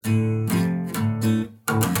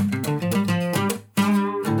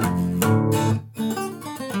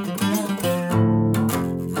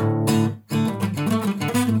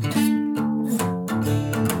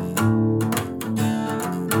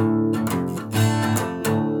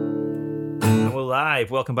live.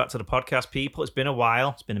 Welcome back to the podcast, people. It's been a while.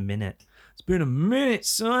 It's been a minute. It's been a minute,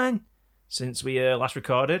 son, since we last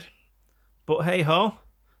recorded. But hey ho,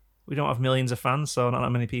 we don't have millions of fans, so not that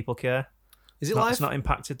many people care. Is it live? It's not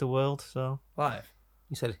impacted the world, so Live.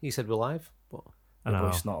 He said we're live, but I know.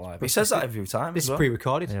 It's not live. He says that every time. this as is well.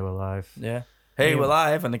 pre-recorded. Yeah, we're live. Yeah. Hey, we're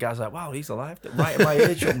live, and the guy's like, "Wow, he's alive!" Right in my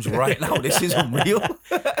eardrums right now. This is unreal.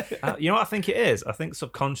 You know what I think it is? I think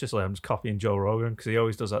subconsciously I'm just copying Joe Rogan because he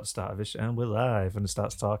always does that at the start of his show. And we're live, and he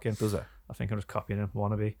starts talking. Does it? I think I'm just copying him.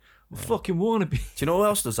 Wannabe. Fucking wannabe. Do you know who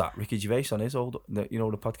else does that? Ricky Gervais on his old, the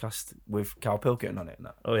podcast with Carl Pilkington on it. And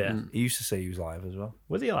that. Oh yeah. He used to say he was live as well.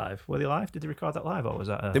 Was he live? Were they live? Did they record that live, or was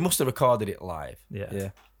that? They must have recorded it live. Yeah. Yeah.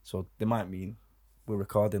 So they might mean we're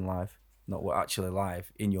recording live, not we're actually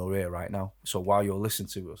live in your ear right now. So while you're listening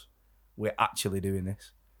to us, we're actually doing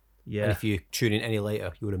this. Yeah. And if you tune in any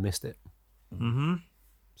later, you would have missed it. Mm-hmm.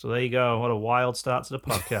 So there you go. What a wild start to the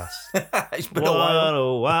podcast. It's been a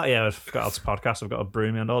while. Wow. Yeah, I've got out to podcast. I've got a brew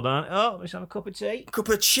in my hand all down. Oh, let's have a cup of tea. Cup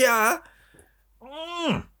of chai.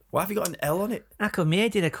 Mm. Why have you got an L on it? I come here,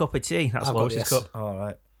 did a cup of tea. That's I've got Lois's this. cup. All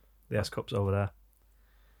right. The S cup's over there.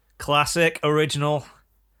 Classic, original.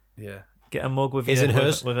 Yeah. Get a mug with His and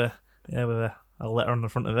hers? with a letter on the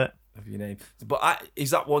front of it. Of your name. But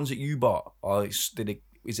is that ones that you bought, or is it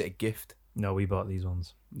a gift? No, we bought these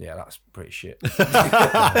ones. Yeah, that's pretty shit.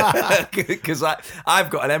 Because I've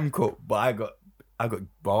got an M cup, but I got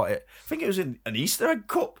bought it. I think it was in an Easter egg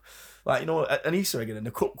cup, like an Easter egg, and then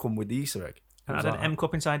the cup come with the Easter egg. And I had an M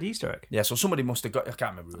cup inside the Easter egg. Yeah, so somebody must have got. I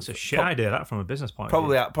can't remember. It's a shit idea that from a business point.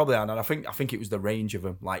 Probably, of view. probably, and I think it was the range of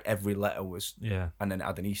them. Like every letter was, Yeah. and then it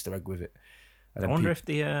had an Easter egg with it. And I then wonder if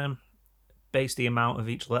they base the amount of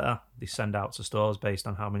each letter they send out to stores based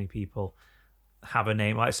on how many people have a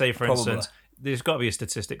name. Like, say, for Probably. instance, there's got to be a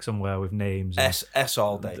statistic somewhere with names. and S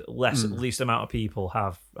all day. least amount of people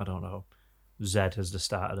have, I don't know, Z as the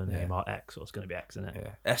start of the name, or X, or it's going to be X, isn't it?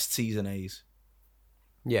 Yeah, S, T's, and A's.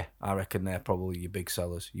 Yeah. I reckon they're probably your big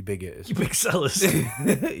sellers, your big hitters. You big sellers.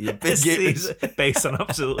 Your big hitters. Based on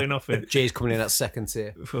absolutely nothing. Jay's coming in at second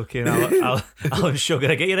tier. Fucking Alan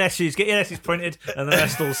Sugar. Get your S's printed, and the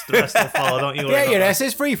rest will follow, don't you? Yeah, your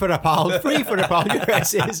S's free for a pound. Free for a pound, your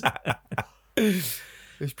S's.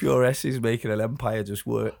 It's pure S's making an empire just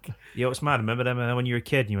work. Yo, it's mad. Remember them when you were a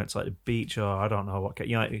kid and you went to like the beach, or I don't know what,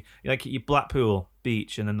 you know, like your Blackpool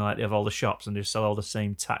beach, and then like they have all the shops and they just sell all the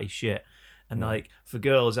same tatty shit. And like for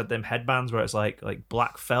girls, had them headbands where it's like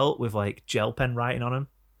black felt with like gel pen writing on them,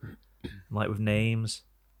 and, like with names.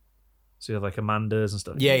 So you have like Amanda's and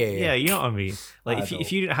stuff. Yeah. Yeah, you know what I mean. Like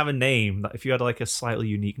if you didn't have a name, if you had like a slightly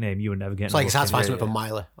unique name, you would never get. It's like it's hard to find Yeah, something for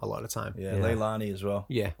Myla a lot of the time. Yeah, Yeah. Leilani as well.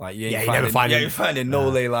 Yeah. Like you never find you're finding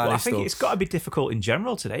no Leilani Well, I stuff. think it's got to be difficult in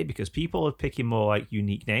general today because people are picking more like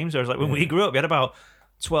unique names. Whereas like when we grew up, we had about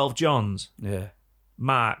 12 Johns, Yeah.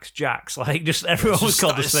 Marks, Jacks, like just everyone was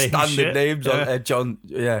called the same standard shit. names on John.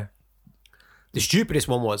 Yeah. The stupidest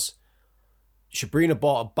one was Sabrina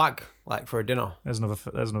bought a bag like for a dinner. There's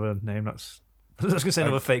another name. That's I was gonna say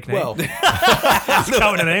another fake name. Well, It's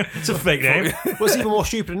counting a name. It's a fake name. what's even more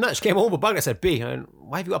stupid than that? She came home with a bag that said B. And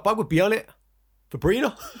why have you got a bag with B on it?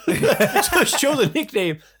 Sabrina. So she chose a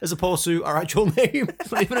nickname as opposed to our actual name.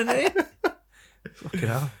 It's not even a name. Fucking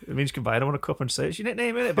hell. It means you can buy them on a cup and say it's your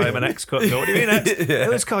nickname, innit? Buy him an X cup. Go, what do you mean X? Yeah.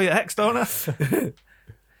 Let's call you X, don't I?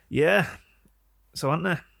 Yeah. So, aren't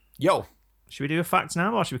there? Yo, Should we do a fact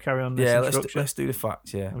now, or should we carry on this Yeah, introduction? let's do the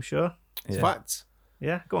facts, yeah. Are we sure? it's Yeah. facts.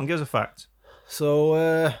 Yeah. Go on, give us a fact. So,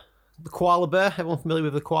 the koala bear, everyone familiar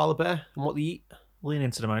with the koala bear and what they eat? Lean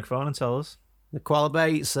into the microphone and tell us. The koala bear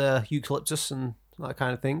eats eucalyptus and that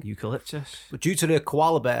kind of thing. Eucalyptus. But due to the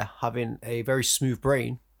koala bear having a very smooth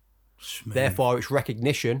brain, therefore its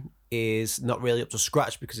recognition is not really up to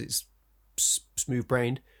scratch because it's smooth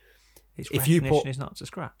brained. Its If you recognition put- is not to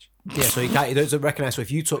scratch. Yeah, so it doesn't recognise. So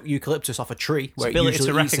if you took eucalyptus off a tree, Its where it ability to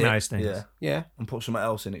usually eats it, recognise things. Yeah. yeah, And put something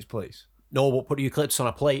else in its place. no, but put eucalyptus on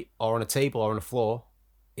a plate or on a table or on the floor,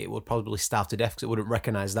 it would probably starve to death because it wouldn't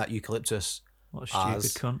recognise that eucalyptus What a stupid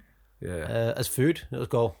As- cunt. Yeah. as food. It would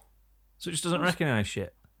go, So it just doesn't recognise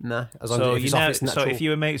shit. nah. As long So, as it's off its so natural. if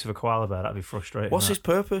you were mates with a koala bear, that'd be frustrating. What's that. his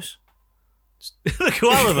purpose? the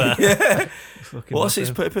koala bear? Yeah. Fucking What's his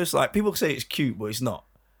massive. purpose? Like, people say it's cute, but it's not.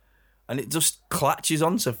 And it just clutches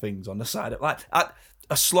onto things on the side.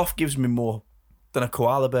 A sloth gives me more than a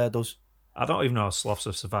koala bear does. I don't even know how sloths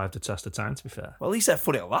have survived the test of time, to be fair. Well, at least they're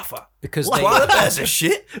funny to laugh at. because Koala bears are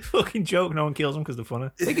shit. Fucking joke, no one kills them because they're funny.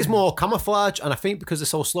 I think it's more camouflage, and I think because they're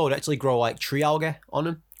so slow, they actually grow like tree algae on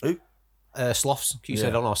them. Who? Sloths. You said,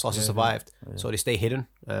 I don't know, sloths have survived, so they stay hidden.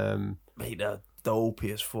 Mate, they're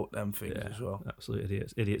dopey as fuck, them things Yeah, as well. absolute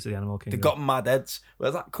idiots of the animal They kingdom. got mad heads.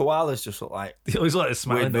 Whereas that koalas just look like They always like the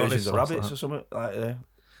smiling weird don't they, versions of sloths rabbits like or something. Like,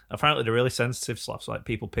 apparently they're really sensitive sloths. Like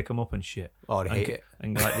people pick them up and shit. Oh, they hate it.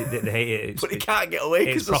 And like they hate it. It's, but they can't get away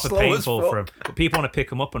it's because they're proper slow as painful fuck. for them. But people want to pick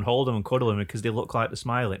them up and hold them and cuddle them because they look like they're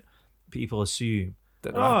smiling. People assume,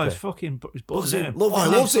 They're oh, happy. it's fucking, it's Loves buzzing it. him. Loves Oh,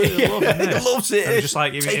 it. he loves it. Absolutely loving He this. loves it. And just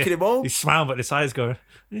like taking him home. He's smiling, but his eyes going,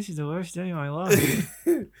 "This is the worst day of my life."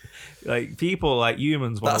 Like people, like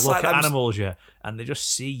humans, want That's to look like at them- animals, yeah, and they just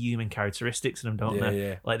see human characteristics in them, don't Yeah, they?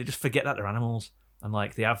 yeah. Like they just forget that they're animals, and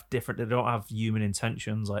like they have different. They don't have human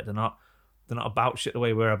intentions. Like they're not about shit the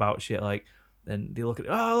way we're about shit. Like, and they look at,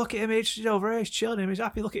 oh, look at him, he's over here, he's chilling, he's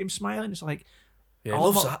happy. Look at him smiling. It's like, Yeah, he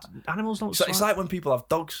all loves not- that. Animals don't. So it's smile. like when people have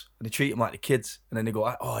dogs and they treat them like the kids, and then they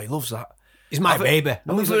go, "Oh, he loves that." He's my I've- baby.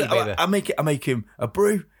 No one's like your baby. I make him a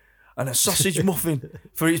brew and a sausage muffin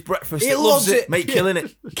for his breakfast. He loves it. mate. Killing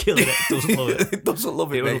it. killing it. Doesn't love it. It doesn't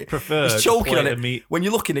love it, It would mate. prefer It's to choking on plate it. of meat. When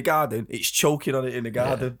you look in the garden, it's choking on it in the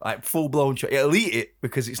garden, like full blown. It'll eat it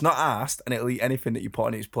because it's not arsed, and it'll eat anything that you put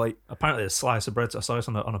on its plate. Apparently, a slice of bread. I saw this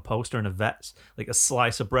on a poster in a vet's. Like a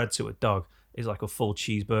slice of bread to a dog is like a full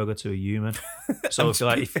cheeseburger to a human. So if you're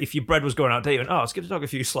like, if your bread was going out of date, you went, oh, let's give the dog a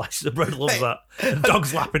few slices of bread. Loves that. And the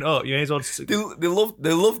dog's lapping it up. You may as well. Just, They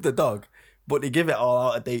love the dog, but they give it all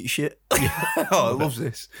out of date shit. Oh, it loves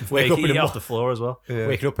this. Wake up in eat the off the floor as well.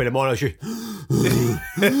 Waking up in the morning,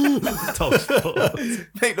 Dog's fucked.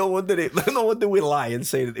 Mate, no wonder we lie and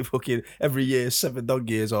say that they fucking every year 7 dog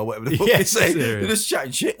years or whatever the fuck Yeah, they say. serious. They're just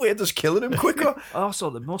chatting shit. We're just killing them quicker. Also,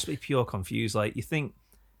 they must be pure confused. Like you think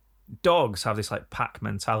dogs have this like pack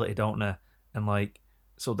mentality, don't they? And like,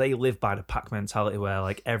 so they live by the pack mentality where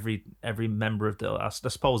like every member of I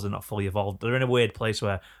suppose they're not fully evolved. They're in a weird place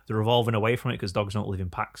where they're evolving away from it because dogs don't live in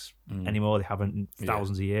packs anymore. They haven't in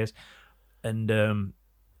thousands of years, and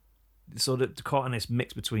so they're caught in this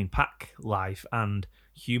mix between pack life and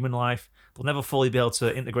human life. They'll never fully be able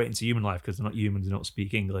to integrate into human life because they're not humans. They don't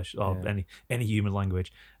speak English or any human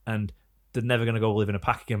language, and they're never going to go live in a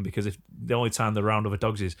pack again because if the only time they're around other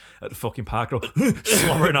dogs is at the fucking park,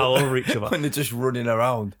 slobbering all over each other. When they're just running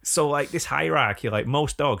around. So like this hierarchy, like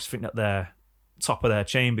most dogs think that they're top of their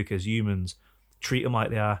chain because humans treat them like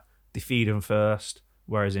they are. They feed them first,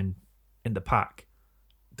 whereas in the pack,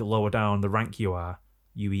 the lower down the rank you are,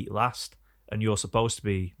 you eat last, and you're supposed to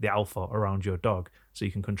be the alpha around your dog so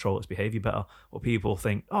you can control its behaviour better. But people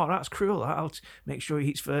think, oh, that's cruel. I'll make sure he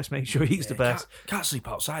eats first, make sure he eats the best. Can't sleep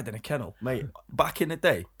outside in a kennel, mate. Back in the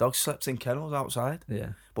day, dogs slept in kennels outside.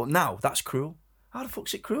 Yeah. But now, that's cruel. How the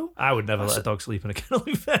fuck's it cruel? I would never let a dog sleep in a kennel,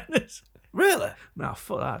 in fairness. Really? No,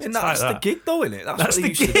 fuck that. And It's that's like the that. gig, though, innit? That's That's what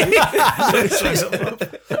the they used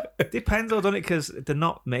to do. Depends, though, doesn't it? Because they're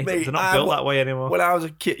not made. Mate, They're not built that way anymore. When I was a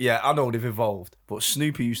kid, yeah, I know they've evolved. But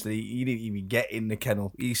Snoopy used to, he didn't even get in the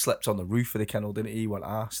kennel. He slept on the roof of the kennel, didn't he? He went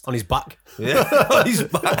arsed. on his back. Yeah, on his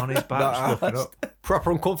back. On his back, Not just looking arsed. up.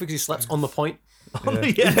 Proper uncomfy because he slept on the point.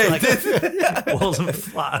 Yeah, like, wasn't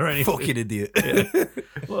flat or anything. Fucking idiot.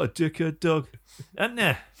 What a dickhead dog.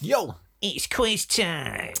 And Yo, it's quiz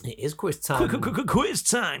time. it is quiz time. Quiz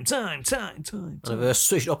time. I've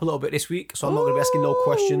switched it up a little bit this week, so I'm not going to be asking no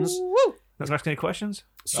questions. Not asking any questions?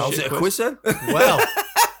 How's it a quiz then? Well,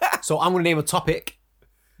 so I'm going to name a topic.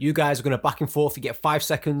 You guys are going to back and forth. You get 5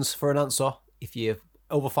 seconds for an answer. If you're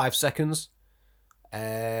over 5 seconds,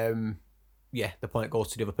 the point goes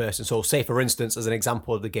to the other person. So say, for instance, as an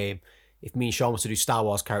example of the game, if me and Sean was to do Star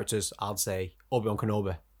Wars characters, I'd say Obi-Wan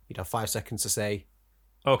Kenobi. You'd have 5 seconds to say,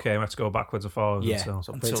 Okay, we have to go backwards and forwards. yeah, until...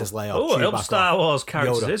 so Princess Leia. Oh, I hope Chewbacca. Star Wars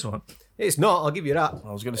characters Yoda. is one. It's not, I'll give you that.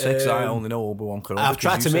 I was going to say, because I only know Obi-Wan Kenobi. I've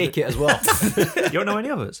tried to make it as well. You don't know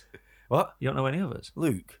any others? What? You don't know any others?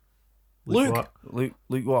 Luke. What? Luke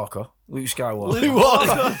Walker. Luke Skywalker. Luke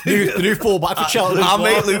Walker. the new fullback for Charlton. Our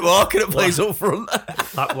mate Luke Walker that plays up front.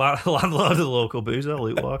 Landlord of the local boozer,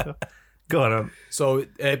 Luke Walker. Go on. So,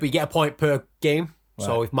 but you get a point per game.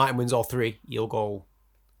 So if Martin wins all 3, you'll go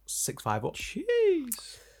 6-5 up.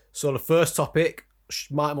 Jeez. So the first topic,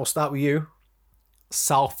 Martin, will start with you.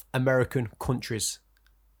 South American countries.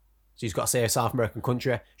 So he's got to say a South American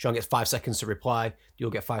country. Sean gets 5 seconds to reply. You'll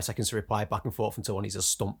get 5 seconds to reply back and forth until one is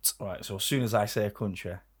stumped. Right, so as soon as I say a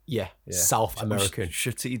country, Yeah, South American.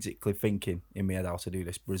 strategically thinking in my head how to do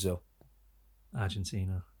this. Brazil,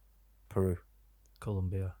 Argentina, Peru,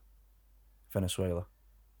 Colombia, Venezuela.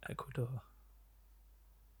 Ecuador.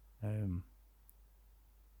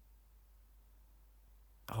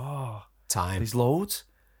 Time. There's loads.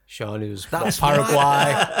 Sean, who's That's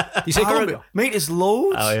Paraguay. You say Colombia? Mate, there's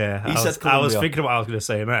loads. Oh yeah, He I said was Colombia. thinking what I was going to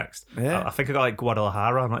say next. Yeah. I think I got like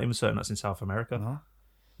Guadalajara. I'm not even certain that's in South America.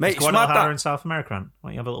 Mate, Is it's mad Guadalajara that... in South America? Ant? Why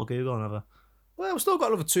don't you have a little Google and have a... Well, we've still got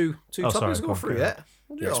another two topics sorry, to go go on, through go on. yet.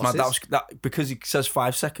 We'll do Yes, it man, all, that because he says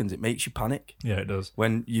 5 seconds, it makes you panic Yeah, it does.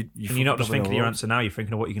 when you And you're not just fucking thinking your know. answer now, you're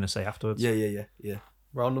thinking of what you're going to say afterwards. Yeah.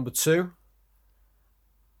 Round number 2.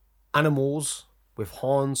 Animals with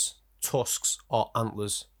horns, tusks, or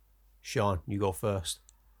antlers. Sean, you go first.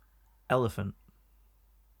 Elephant.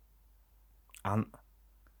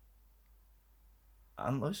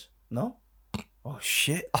 Antlers? No? Oh,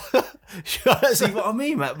 shit. Sean, See what I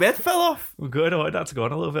mean, man? My head fell off. We're good. I wanted that to go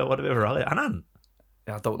on a little bit. What a bit of a rally. An ant.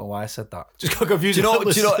 I don't know why I said that. just got confused. Do you know?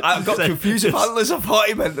 with antlers. I got confused with antlers. I thought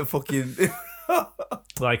he meant the fucking.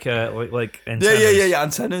 Like Yeah.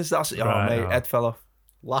 Antennas. That's it. Oh, Right, mate, oh. head fell off.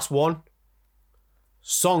 Last one.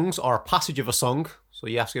 Songs are a passage of a song. So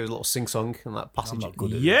you have to give us a little sing-song and that passage not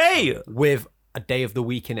good at Yay! with a day of the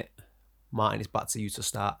week in it. Martin, it's back to you to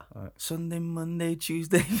start. Right. Sunday, Monday,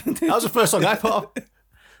 Tuesday. That was the first song I put up.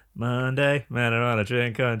 Monday, man, I want to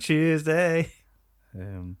drink on Tuesday.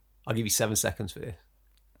 I'll give you 7 seconds for this.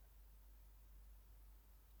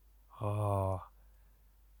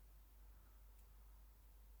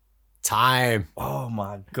 Time. Oh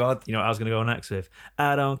my god. You know what I was going to go next with?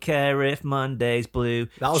 I don't care if Monday's blue,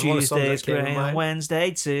 That was one of the songs that Tuesday's came in grey, mind. and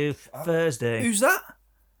Wednesday too, Thursday. Who's that?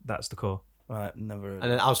 That's the core. Right, never heard.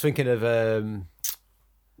 And then I was thinking of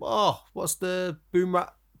what's the boom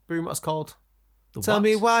rat's called? The Tell what?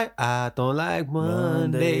 me why I don't like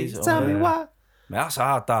Mondays. Tell me yeah. why. Mate, that's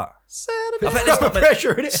hard, that. Saturday. I bet there's not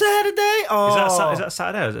pressure in it. Saturday. Oh. Is that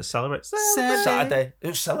Saturday or is it Celebrate? Saturday. It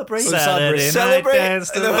was celebrate. Saturday night Celebrate. dance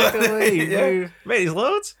to like the way you Yeah. move. Mate, there's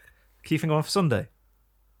loads. Keep going for Sunday.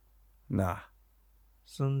 Nah.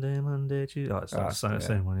 Sunday, Monday, Tuesday. Oh, it's the same, yeah.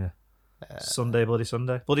 same one, yeah. Sunday, Bloody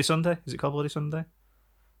Sunday. Bloody Sunday? Is it called Bloody Sunday?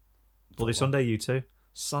 Bloody Sunday, you too.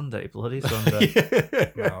 Sunday, Bloody Sunday.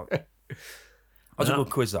 No. That's a good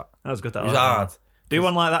quiz, that. That was good. That It was was hard. Do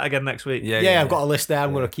one like that again next week. Yeah, I've got a list there.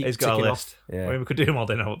 I'm going to keep He's got a ticking list. off. Yeah. I mean, we could do them all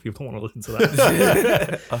day now, but people don't want to listen to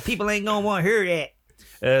that. People ain't gonna want to hear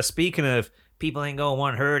it. Speaking of people ain't gonna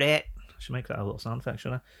want to hear it, I should make that a little sound effect,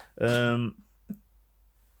 shouldn't I?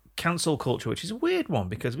 Cancel culture, which is a weird one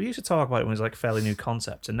because we used to talk about it when it was like a fairly new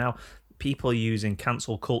concept, and now people are using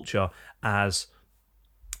cancel culture as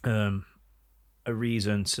a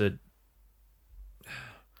reason to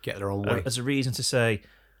Get their own way. as a reason to say,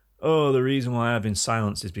 oh, the reason why I've been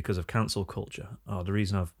silenced is because of cancel culture. Oh, the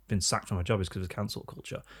reason I've been sacked from my job is because of cancel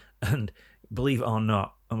culture. And believe it or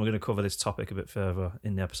not, and we're going to cover this topic a bit further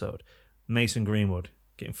in the episode, Mason Greenwood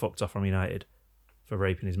getting fucked off from United for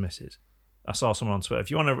raping his missus. I saw someone on Twitter.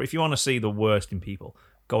 If you want to see the worst in people,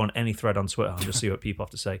 go on any thread on Twitter and just see what people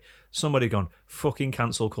have to say. Somebody gone, fucking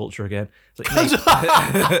cancel culture again. It's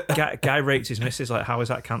like, mate, guy raped his missus. Like, how is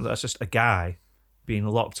that cancel? That's just a guy being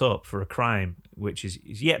locked up for a crime which is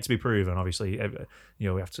yet to be proven. Obviously, we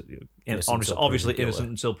have to obviously innocent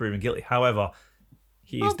until proven guilty. However,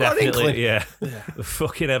 he's I've got an definitely inkling. the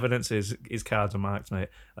fucking evidence is his cards are marked, mate.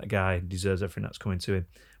 That guy deserves everything that's coming to him.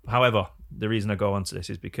 However, the reason I go on to this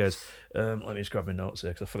is because let me just grab my notes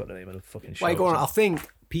here because I forgot the name of the fucking show. Wait, go on. I think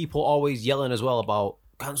people always yelling as well about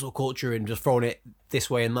cancel culture and just throwing it this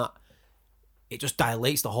way and that. It just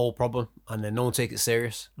dilates the whole problem, and then no one takes it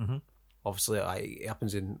serious. Mm-hmm. Obviously, it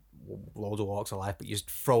happens in loads of walks of life, but you just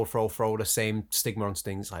throw the same stigma on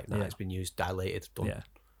things. Like, it's been used, dilated, done.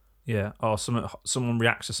 Yeah. Or someone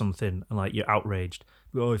reacts to something and like you're outraged.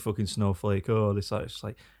 Oh, you fucking snowflake. Oh, this like it's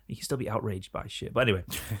like you can still be outraged by shit. But anyway,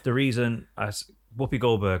 the reason as Whoopi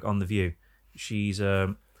Goldberg on The View, she's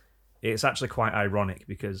it's actually quite ironic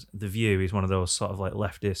because The View is one of those sort of like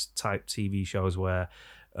leftist type TV shows where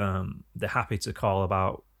they're happy to call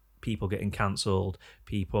about people getting cancelled,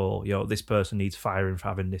 people, this person needs firing for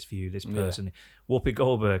having this view, this person. Yeah. Whoopi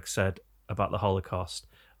Goldberg said about the Holocaust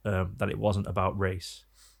that it wasn't about race.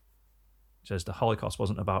 She says the Holocaust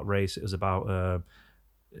wasn't about race, it was about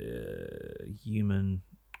human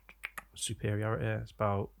superiority. It's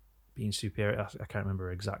about being superior. I can't remember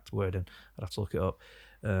her exact wording. I'd have to look it up.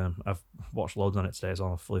 I've watched loads on it today,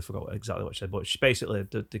 so I fully forgot exactly what she said. But she basically,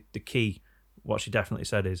 the key, what she definitely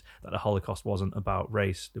said is that the Holocaust wasn't about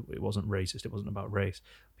race. It wasn't racist. It wasn't about race.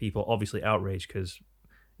 People obviously outraged because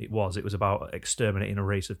it was about exterminating a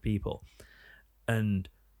race of people. And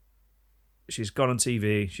she's gone on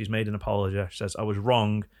TV. She's made an apology. She says, I was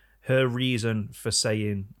wrong. Her reason for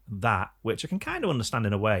saying that, which I can kind of understand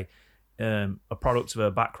in a way, a product of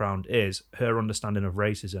her background is her understanding of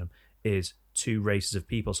racism is two races of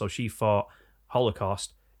people. So she thought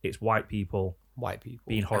Holocaust, it's white people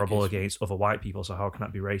being horrible against other white people, so how can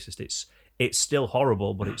that be racist? It's still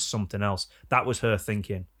horrible, but it's something else. That was her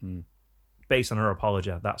thinking. Based on her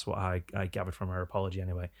apology, that's what I gathered from her apology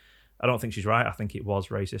anyway. I don't think she's right. I think it was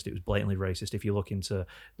racist. It was blatantly racist. If you look into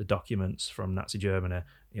the documents from Nazi Germany,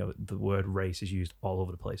 the word race is used all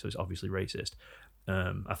over the place, so it's obviously racist.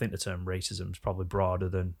 I think the term racism is probably broader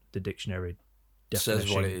than the dictionary definition.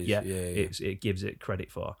 Says what it is. Yeah. It gives it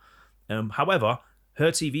credit for. However,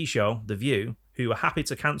 her TV show, The View, who are happy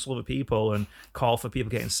to cancel other people and call for people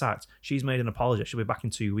getting sacked, she's made an apology. She'll be back in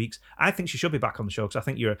 2 weeks. I think she should be back on the show because I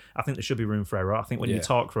think there should be room for error. I think when you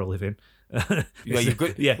talk for a living, you're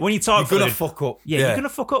good. Yeah, when you talk, you're gonna fuck up. Yeah, you're gonna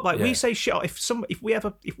fuck up. Like we say shit. If we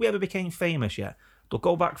ever became famous, they'll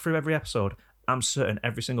go back through every episode. I'm certain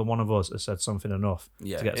every single one of us has said something enough to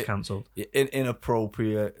get us cancelled.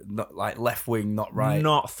 Inappropriate, not like left wing, not right.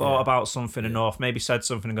 Not thought about something enough. Maybe said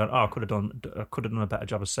something and gone, I could have done a better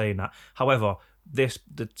job of saying that. However, the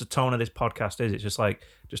tone of this podcast is, it's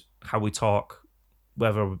just how we talk,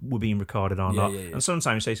 whether we're being recorded or not. Yeah. And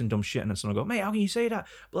sometimes you say some dumb shit and then someone will go, mate, how can you say that?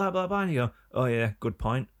 Blah, blah, blah. And you go, oh yeah, good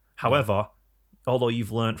point. However, although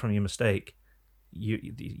you've learned from your mistake,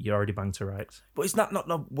 you already banged to rights. But it's not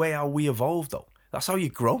the way how we evolve, though. That's how you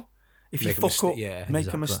grow. If you fuck up,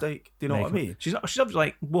 make a mistake. Do you know what I mean? She's obviously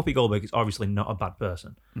like Whoopi Goldberg is obviously not a bad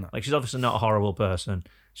person. No. Like she's obviously not a horrible person.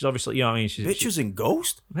 She's obviously, you know what I mean? Bitches in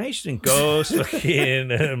Ghost. Hey, she's in Ghost.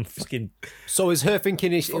 fucking. So is her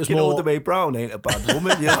thinking it was Fucking more? Oda Mae Brown ain't a bad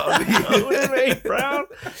woman. You know what I mean? Oda Mae Brown.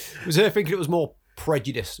 Was her thinking it was more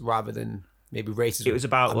prejudice rather than maybe racism? It was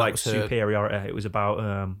about And that was her- superiority. It was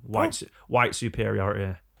about white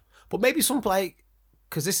superiority. But maybe some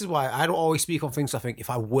because this is why I don't always speak on things. I think if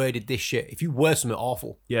I worded this shit, if you word something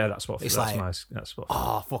awful, Yeah, that's It's that's like, nice. That's what.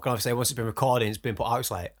 fucking obviously once it's been recorded, it's been put out.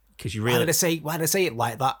 It's like, Because you why really. did I say it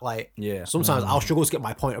like that? Like, Yeah. sometimes I'll struggle to get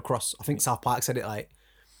my point across. I think South Park said it like,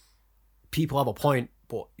 people have a point,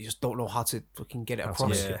 but you just don't know how to fucking get it How to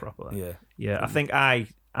across. make it properly. Yeah. Yeah, I think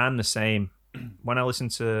I'm the same. When I listen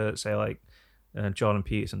to, say, like Jordan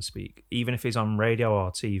Peterson speak, even if he's on radio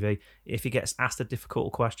or TV, if he gets asked a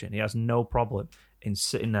difficult question, he has no problem in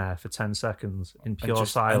sitting there for 10 seconds in pure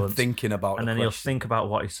silence, and thinking about and the then he'll question. think about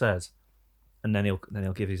what he says, and then he'll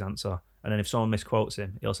give his answer. And then if someone misquotes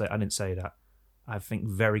him, he'll say, "I didn't say that." I think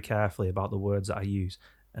very carefully about the words that I use.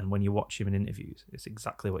 And when you watch him in interviews, it's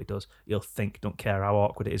exactly what he does. He'll think, don't care how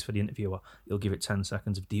awkward it is for the interviewer. He'll give it 10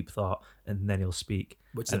 seconds of deep thought, and then he'll speak.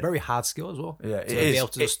 Which is a very hard skill as well. Yeah, to be able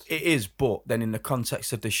to just- it is, but then in the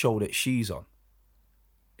context of the show that she's on,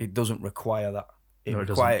 it doesn't require that.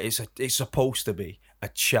 It's supposed to be a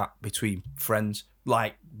chat between friends,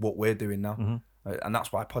 like what we're doing now. Mm-hmm. And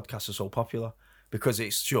that's why podcasts are so popular, because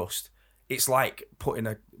it's like putting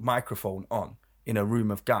a microphone on in a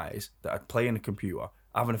room of guys that are playing a computer,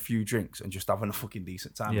 having a few drinks and just having a fucking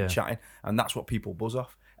decent time and chatting. And that's what people buzz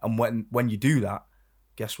off. And when you do that,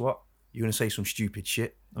 guess what? You're going to say some stupid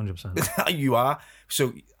shit. 100%. You are.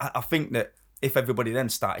 So I think that if everybody then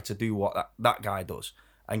started to do what that guy does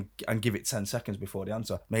and give it 10 seconds before the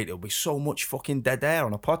answer, mate, it'll be so much fucking dead air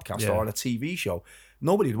on a podcast or on a TV show.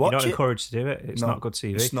 Nobody'd watch it. You're not encouraged to do it. It's not good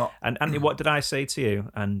TV. It's not. And Andy, what did I say to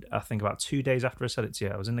you? And I think about 2 days after I said it to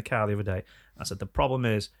you, I was in the car the other day. I said, the problem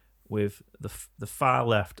is with the far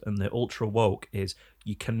left and the ultra woke is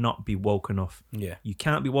you cannot be woke enough. Yeah. You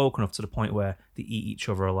can't be woke enough to the point where they eat each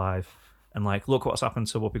other alive. And like, look what's happened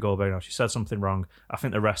to Whoopi Goldberg now. She said something wrong. I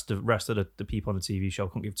think the rest of the people on the TV show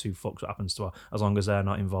couldn't give two fucks what happens to her as long as they're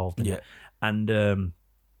not involved in it. And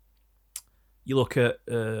you look at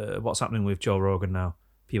what's happening with Joe Rogan now.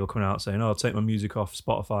 People coming out saying, "Oh, take my music off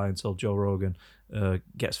Spotify until Joe Rogan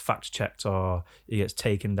gets fact checked or he gets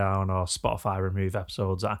taken down or Spotify remove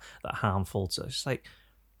episodes that are harmful." So it's like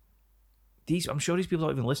I'm sure these people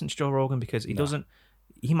don't even listen to Joe Rogan because he doesn't.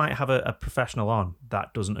 He might have a professional on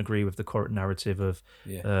that doesn't agree with the current narrative of.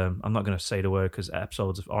 I'm not going to say the word because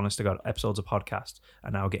episodes of podcasts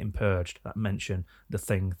are now getting purged that mention the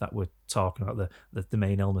thing that we're talking about, the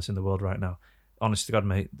main illness in the world right now. Honest to God,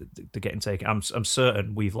 mate, they're getting taken. I'm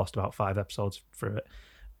certain we've lost about 5 episodes through it.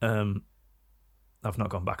 I've not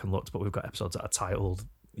gone back and looked, but we've got episodes that are titled,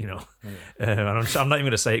 and I'm not even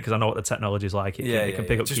going to say it because I know what the technology is like. It can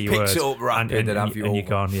pick up just keywords. Picks it up rapid and have you and over. you're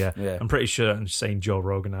gone. Yeah. I'm pretty sure saying Joe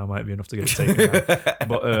Rogan now might be enough to get it taken down.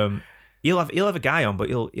 But he'll have a guy on, but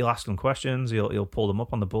he'll ask them questions. He'll pull them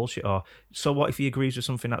up on the bullshit. Or so what if he agrees with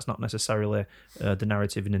something that's not necessarily the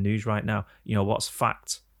narrative in the news right now? What's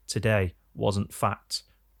fact today wasn't fact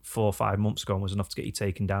 4 or 5 months ago and was enough to get you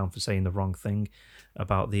taken down for saying the wrong thing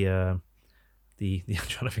about the I'm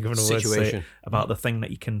trying to think of another word to say, about the thing that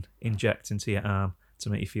you can inject into your arm to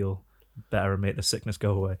make you feel better and make the sickness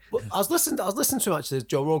go away. Well, I was listening to actually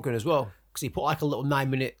Joe Rogan as well because he put like a little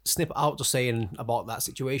 9-minute snippet out just saying about that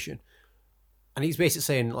situation, and he's basically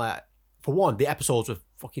saying like, for one, the episodes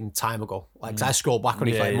were fucking time ago. Like, 'cause I scrolled back on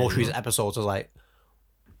his most recent episodes. I was like,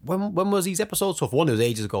 when was these episodes? So for one, it was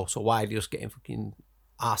ages ago. So why are you just getting fucking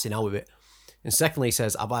arsing out with it? And secondly, he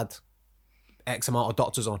says, I've had X amount of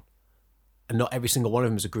doctors on, and not every single one of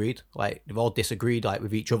them has agreed. Like, they've all disagreed, like,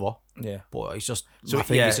 with each other. Yeah. But it's just, I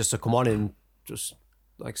think it's just to come on and just,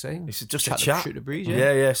 like saying, it's just a chat. Shoot the breeze,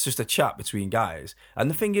 yeah, it's just a chat between guys. And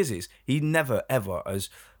the thing is he never ever has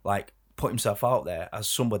like put himself out there as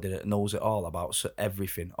somebody that knows it all about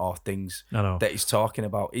everything or things that he's talking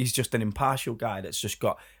about. He's just an impartial guy that's just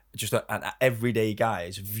got just an everyday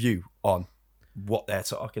guy's view on what they're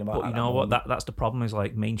talking about. But you know what? That's the problem, is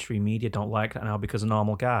like mainstream media don't like that now, because a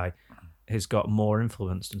normal guy has got more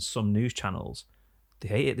influence than some news channels. They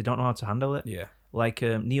hate it. They don't know how to handle it. Yeah. Like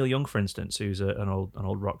Neil Young, for instance, who's an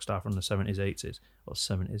old rock star from the 70s, 80s, or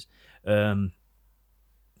 70s.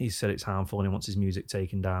 He said it's harmful and he wants his music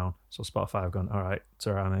taken down. So Spotify have gone, all right, it's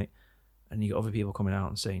all right, mate. And you got other people coming out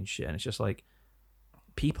and saying shit, and it's just like,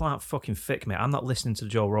 people aren't fucking thick, mate. I'm not listening to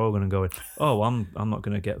Joe Rogan and going, oh, I'm not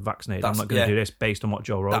going to get vaccinated. I'm not going to do this based on what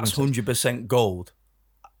Joe Rogan says. That's 100% gold.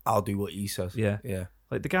 I'll do what he says. Yeah. Yeah.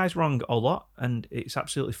 Like, the guy's wrong a lot, and it's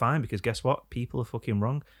absolutely fine, because guess what? People are fucking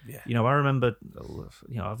wrong. Yeah. You know, I remember,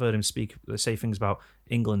 I've heard him say things about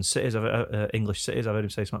English cities. I've heard him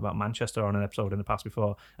say something about Manchester on an episode in the past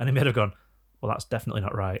before, and he may have gone, well, that's definitely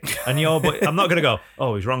not right. And but I'm not going to go,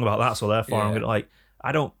 oh, he's wrong about that, so therefore I'm going to, like,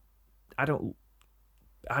 I don't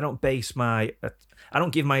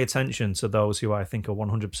give my attention to those who I think are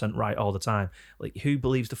 100% right all the time. Like, who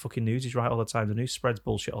believes the fucking news is right all the time? The news spreads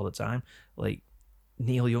bullshit all the time. Like,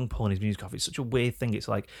 Neil Young pulling his music off, it's such a weird thing. It's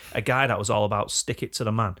like a guy that was all about stick it to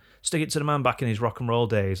the man back in his rock and roll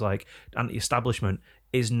days, like anti-establishment,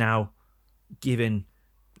 is now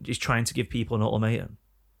trying to give people an ultimatum.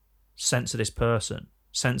 Censor this person,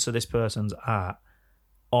 censor this person's art,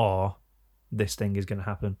 or this thing is going to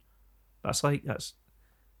happen. That's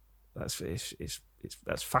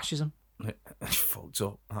fascism. It's fucked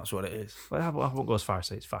up. That's what it is. Well, I won't go as far as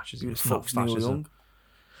say it's fascism. It's not Fuck's Neil fascism. Young.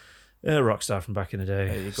 Rock star from back in the day.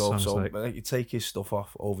 There you go. Sounds So like, you take his stuff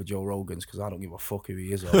off over Joe Rogan's, because I don't give a fuck who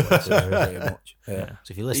he is. Very much. Yeah.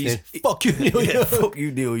 So if you're listening, fuck you, Neil Young. Yeah, fuck you,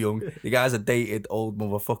 Neil Young. The guy's a dated old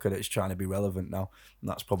motherfucker that's trying to be relevant now, and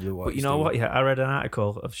that's probably what. But you know what? Yeah, I read an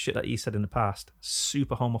article of shit that he said in the past,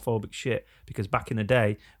 super homophobic shit. Because back in the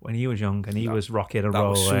day when he was young and he was rocking and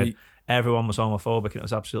rolling, everyone was homophobic, and it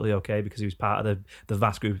was absolutely okay, because he was part of the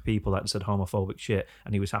vast group of people that said homophobic shit,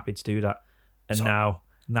 and he was happy to do that. And now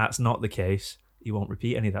that's not the case. He won't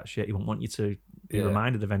repeat any of that shit. He won't want you to be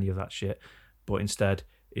reminded of any of that shit. But instead,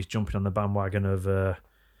 he's jumping on the bandwagon of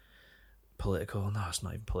political. No, it's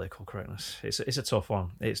not even political correctness. It's a tough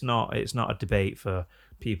one. It's not a debate for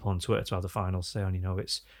people on Twitter to have the final say on. You know,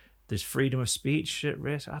 there's freedom of speech at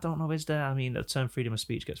risk. I don't know, is there? I mean, the term freedom of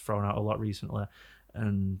speech gets thrown out a lot recently,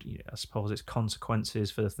 and I suppose it's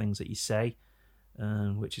consequences for the things that you say,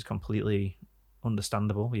 which is completely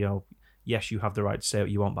understandable. You know. Yes, you have the right to say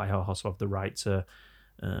what you want, but I also have the right to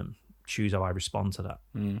choose how I respond to that.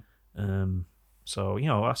 So,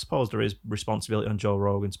 I suppose there is responsibility on Joe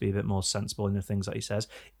Rogan to be a bit more sensible in the things that he says.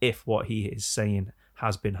 If what he is saying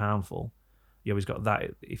has been harmful, he's got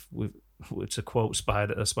that. To quote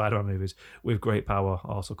Spider-Man movies, with great power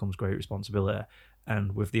also comes great responsibility.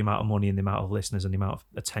 And with the amount of money and the amount of listeners and the amount of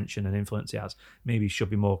attention and influence he has, maybe he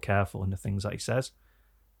should be more careful in the things that he says.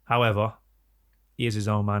 However, he is his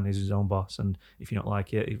own man, he's his own boss, and if you don't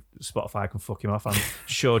like it, Spotify can fuck him off. I'm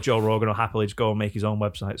sure Joe Rogan will happily just go and make his own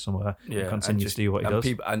website somewhere and continue to do what he does.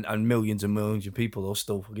 And millions and millions of people will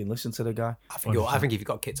still fucking listen to the guy. I think if he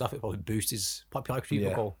got kicked off, it probably boost his popularity.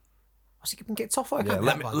 People go, what's he getting kicked off for?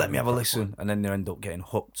 Let me have a listen, and then they end up getting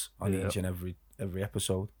hooked on each and every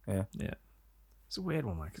episode. Yeah. It's a weird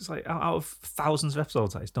one, Mike. It's like out of thousands of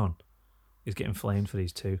episodes that he's done, he's getting flamed for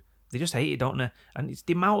these two. They just hate it, don't they? And it's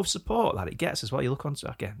the amount of support that it gets as well. You look on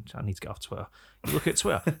again, I need to get off Twitter. You look at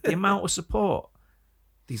Twitter, the amount of support,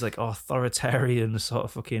 these like authoritarian sort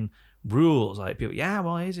of fucking rules, like people,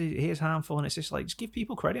 here's harmful, and it's just like, just give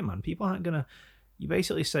people credit, man. People aren't gonna. You're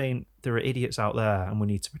basically saying there are idiots out there, and we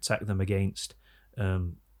need to protect them against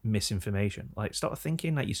misinformation. Like, start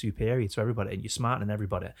thinking that you're superior to everybody and you're smarter than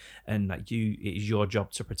everybody, and like it is your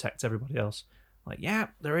job to protect everybody else. Like, yeah,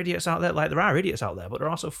 there are idiots out there. Like, there are idiots out there, but there are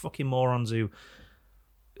also fucking morons who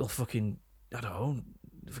will fucking, I don't know,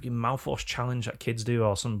 fucking mouthwash challenge that kids do,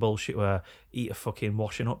 or some bullshit where eat a fucking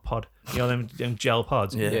washing up pod. You know, them gel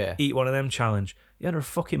pods? Yeah. Eat one of them challenge. Yeah, there are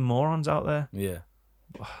fucking morons out there. Yeah.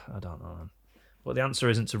 I don't know, man. But the answer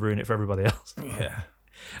isn't to ruin it for everybody else. Yeah.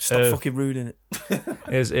 Stop fucking ruining it.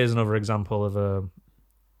 Here's another example of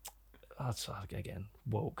That's again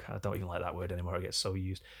woke. I don't even like that word anymore. It gets so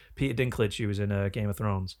used. Peter Dinklage, who was in Game of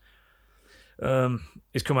Thrones.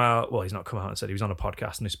 He's come out. Well, he's not come out and said he was on a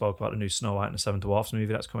podcast and he spoke about the new Snow White and the Seven Dwarfs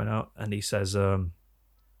movie that's coming out, and he says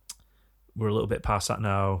we're a little bit past that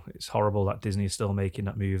now. It's horrible that Disney is still making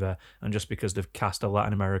that movie, and just because they've cast a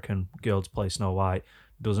Latin American girl to play Snow White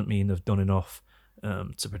doesn't mean they've done enough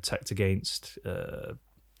to protect against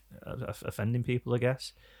offending people, I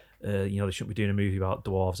guess. They shouldn't be doing a movie about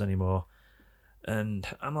dwarves anymore. And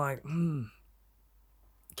I'm like,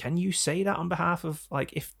 can you say that on behalf of,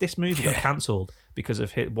 like, if this movie got cancelled because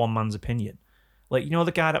of one man's opinion? Like,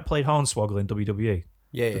 the guy that played Hornswoggle in WWE?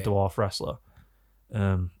 The dwarf wrestler.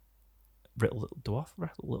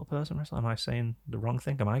 Little person wrestler? Am I saying the wrong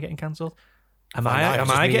thing? Am I getting cancelled? Am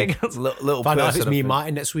I getting cancelled? Little Find out if person, it's me and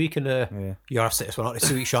Martin next week, and you have to sit this one out. It's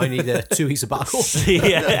 2 weeks shy. You need 2 weeks of battle.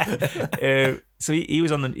 Yeah. So he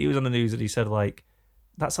was on the news and he said, like,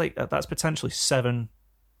 that's potentially seven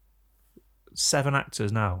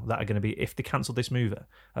actors now that are going to be, if they cancelled this movie,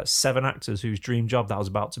 that's 7 actors whose dream job that was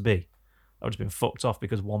about to be. That would have been fucked off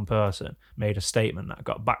because one person made a statement that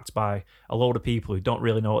got backed by a load of people who don't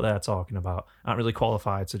really know what they're talking about, aren't really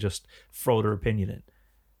qualified to just throw their opinion in.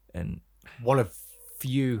 And one of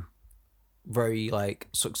few very, like,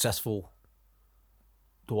 successful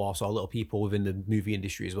dwarfs or little people within the movie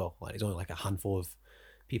industry as well. Like, there's only like a handful of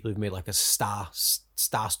people who've made like a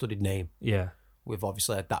star-studded name. Yeah. With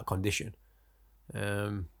obviously that condition.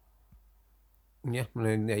 And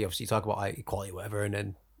then you obviously talk about like equality, whatever, and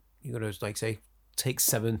then you're gonna, like, say, take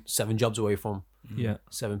seven jobs away from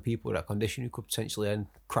 7 people with that condition who could potentially then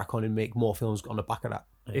crack on and make more films on the back of that.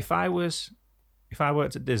 If I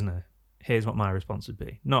worked at Disney, here's what my response would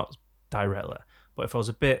be. Not directly, but if I was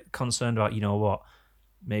a bit concerned about,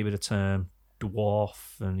 maybe the term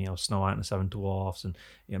dwarf and, Snow White and the 7 Dwarfs, and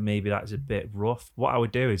maybe that's a bit rough, what I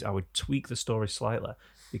would do is I would tweak the story slightly,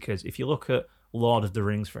 because if you look at Lord of the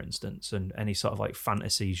Rings, for instance, and any sort of like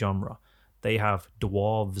fantasy genre, they have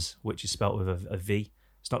dwarves, which is spelt with a V.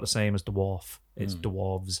 It's not the same as dwarf. It's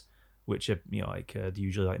dwarves, which are they're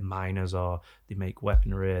usually like miners, or they make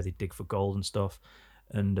weaponry, they dig for gold and stuff.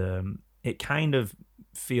 And it kind of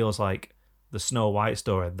feels like the Snow White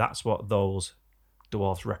story. That's what those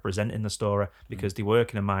dwarves represent in the story, because they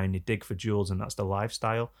work in a mine, they dig for jewels, and that's the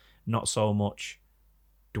lifestyle. Not so much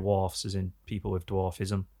dwarfs as in people with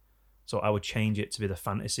dwarfism. So I would change it to be the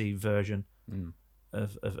fantasy version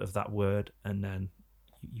of that word, and then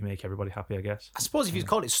you make everybody happy, I guess. I suppose if you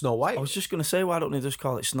called it Snow White. I was just going to say, why don't they just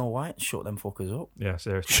call it Snow White and shut them fuckers up? Yeah,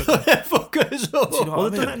 seriously. Shut them fuckers up. Well,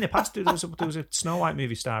 they've done it in the past. There was a Snow White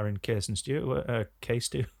movie starring Kirsten Stewart,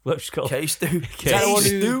 K-Stu. What's she called? K-Stu.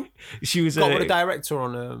 K-Stu. She was got with a director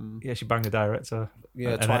on... Yeah, she banged the director.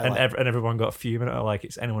 Yeah, and everyone got fuming at her like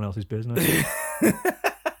it's anyone else's business.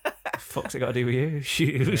 Fuck's it got to do with you?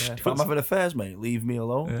 If I'm having affairs, mate, leave me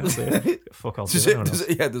alone. Yeah, fuck all. Does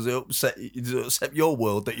it upset your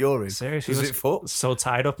world that you're in? Seriously, does it fuck? So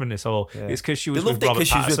tied up in this whole. Yeah. It's because she was. They loved with it because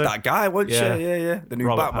she was with that guy, wasn't she? Yeah. The new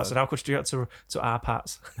Robert Batman. Pattinson. How could you get to our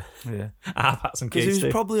Pats? Yeah, our Pats and kids. Because he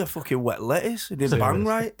was probably a fucking wet lettuce. He didn't bang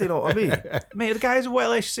right. Do you know what I mean? Mate, the guy's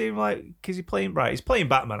well-ish. Seem like because he's playing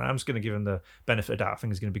Batman. I'm just going to give him the benefit of the doubt. I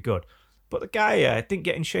think he's going to be good. But the guy didn't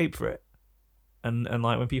get in shape for it. And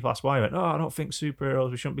like when people ask why, I went, I don't think superheroes,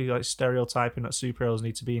 we shouldn't be like stereotyping that superheroes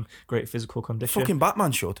need to be in great physical condition. Fucking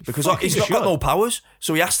Batman should, because he's not got no powers,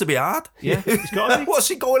 so he has to be hard. Yeah, he's got to be. What's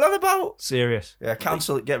he going on about? Serious. Yeah,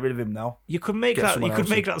 cancel it, get rid of him now. You could make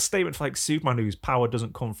that statement for like Superman, whose power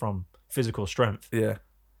doesn't come from physical strength. Yeah.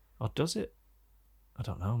 Or does it? I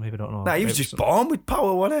don't know. Maybe I don't know. Nah, he was just born with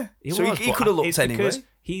power, wasn't he? So he could have looked anyway. Because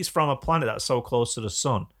he's from a planet that's so close to the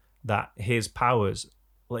sun that his powers,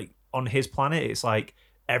 like, on his planet, it's like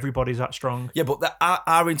everybody's that strong. Yeah, but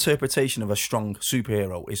our interpretation of a strong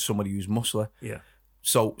superhero is somebody who's muscular. Yeah.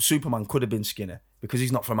 So Superman could have been skinny because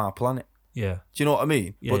he's not from our planet. Yeah. Do you know what I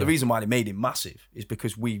mean? Yeah, but the reason why they made him massive is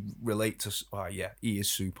because we relate to. He is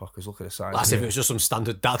super. Because look at the size. That's if it was just some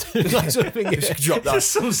standard dad. Drop that.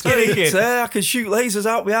 Some skinny kid. I can shoot lasers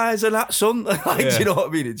out my eyes and that, son. Do you know what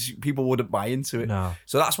I mean? People wouldn't buy into it. No.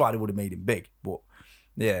 So that's why they would have made him big. But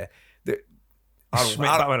yeah. Why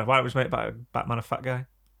was Batman a fat guy?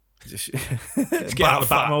 Just get out of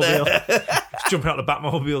the Batmobile. Just jumping out the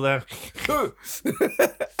Batmobile there.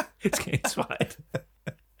 It's getting swatted.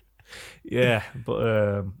 Yeah,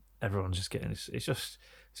 but everyone's just getting it's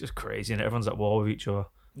just crazy, and everyone's at war with each other.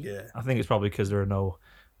 Yeah, I think it's probably because there are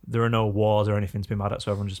no wars or anything to be mad at,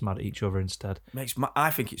 so everyone's just mad at each other instead.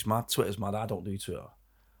 I think it's mad. Twitter's mad. I don't do Twitter.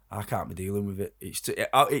 I can't be dealing with it.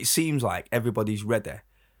 It seems like everybody's ready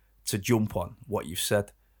to jump on what you've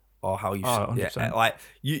said or how you Oh, yeah, 100%. like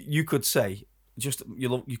you could say just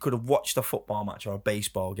you could have watched a football match or a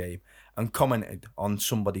baseball game and commented on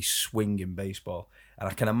somebody swinging baseball, and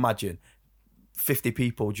I can imagine 50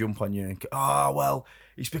 people jump on you and go, oh, well,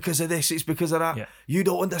 it's because of this, it's because of that. Yeah. You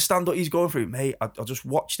don't understand what he's going through. Mate, I just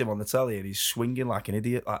watched him on the telly and he's swinging like an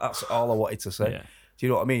idiot. Like, that's all I wanted to say. Yeah. Do you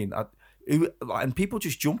know what I mean? And people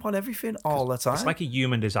just jump on everything all the time. It's like a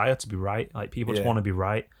human desire to be right. Like people just Yeah. want to be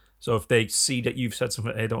right. So if they see that you've said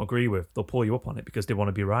something they don't agree with, they'll pull you up on it because they want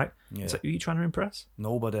to be right. Yeah. It's like, who are you trying to impress?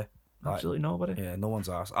 Nobody. Like, Absolutely nobody. yeah, no one's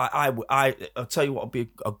asked. I'll tell you what would be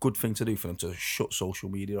a good thing to do for them, to shut social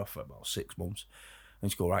media off for about 6 months and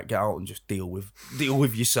just go, right, get out and just deal with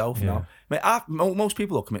yourself now. Mate, most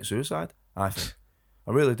people will commit suicide, I think.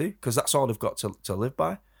 I really do, because that's all they've got to live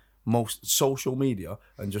by. Most social media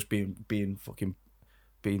and just being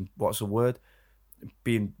what's the word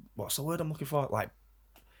I'm looking for? Like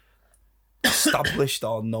established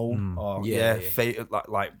or known or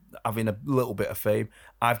like having a little bit of fame.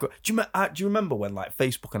 Do you remember when like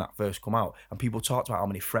Facebook and that first come out and people talked about how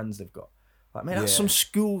many friends they've got? Like, man, that's some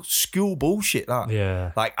school bullshit.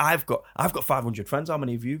 That like I've got 500 friends. How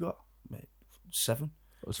many have you got? Mate, 7.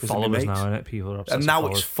 It's followers now, isn't it? People are obsessed And now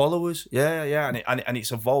with it's followers. Yeah, and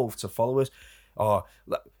it's evolved to followers. Or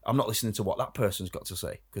I'm not listening to what that person's got to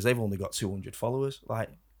say because they've only got 200 followers. Like,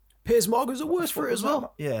 Piers Morgan's the worst for it as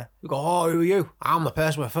well. Yeah. We go, oh, who are you? I'm the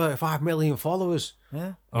person with 35 million followers.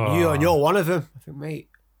 Yeah. And you're one of them. I think, mate.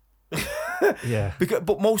 Yeah.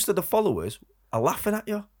 But most of the followers are laughing at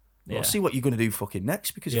you. Yeah. I'll see what you're going to do fucking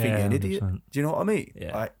next because you think you're an idiot. 100%. Do you know what I mean?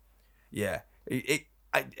 Yeah. Like, yeah.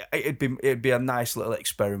 It'd be a nice little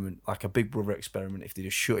experiment, like a Big Brother experiment, if they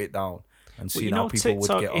just shut it down and see how people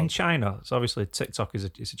TikTok would get on. in China. So obviously TikTok is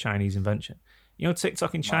a Chinese invention. You know,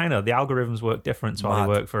 TikTok in China, the algorithms work different to how they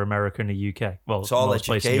work for America and the UK. Well, It's all most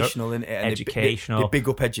places in Europe. educational, isn't it? And Educational. They big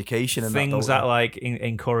up education and things that that like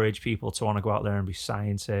encourage people to want to go out there and be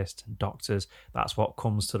scientists and doctors. That's what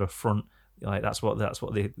comes to the front. Like that's what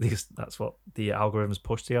the algorithms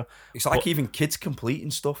push to you. It's like even kids completing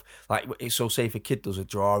stuff. Like, so say if a kid does a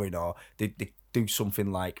drawing or they do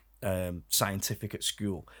something like scientific at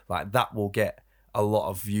school, like that will get a lot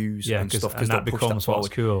of views and stuff because that becomes what's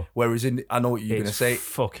cool. Whereas I know what you're going to say.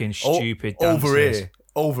 Fucking stupid.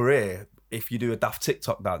 Over here, if you do a daft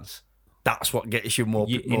TikTok dance, that's what gets you more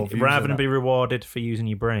views. Rather than be rewarded for using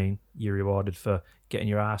your brain, you're rewarded for getting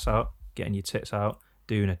your ass out, getting your tits out,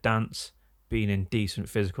 doing a dance, being in decent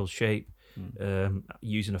physical shape,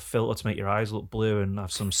 using a filter to make your eyes look blue and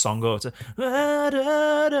have some song over to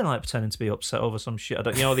and like pretending to be upset over some shit. I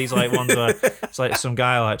don't, these like ones where it's like some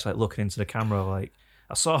guy like looking into the camera. Like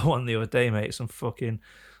I saw one the other day, mate. Some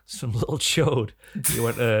little chode. He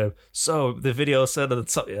went, so the video said at the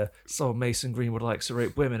top, so Mason Greenwood likes to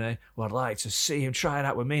rape women, eh? Well, I'd like to see him try it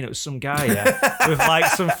out with me. And it was some guy, with like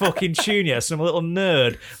some fucking tune, some little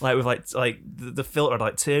nerd, like with like the filter,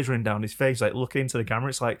 like tears running down his face, like looking into the camera.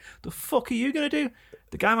 It's like, the fuck are you gonna do?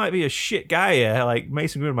 The guy might be a shit guy, like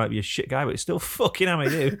Mason Greenwood might be a shit guy, but it's still fucking how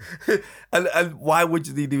you. and why would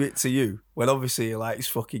they do it to you when obviously he likes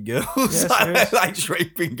fucking girls, like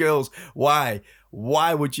raping girls? Why?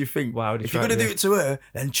 Why would you think? If you're gonna do it to her,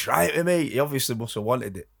 then try it with me. He obviously must have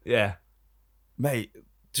wanted it. Yeah, mate.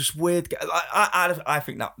 Just weird. I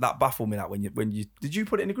think that baffled me. That when you did you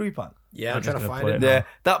put it in a group, Ant? Yeah, I'm trying to find it. Yeah,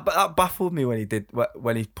 that baffled me when he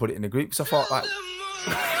put it in a group because I thought like.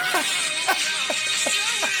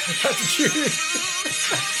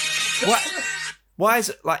 What? Why is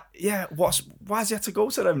it like? Yeah, why has he had to go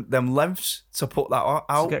to them lengths to put that out?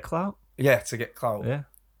 To get clout. Yeah, to get clout. Yeah,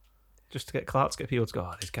 just to get clout, to get people to go.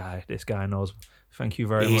 Oh, this guy knows. Thank you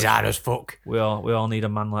very much. He's hard as fuck. We all need a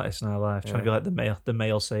man like this in our life, trying to be like the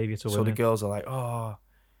male savior to women. So the girls are like,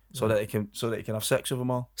 so that they can have sex with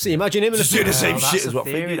them all. See, imagine him in a do the same shit as what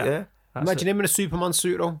theory, they did. Imagine him in a Superman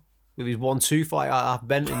suit though, with his 1 tooth like half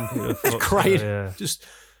bent and just crying. Yeah. Just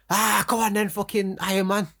come on then, fucking Iron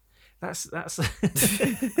Man. That's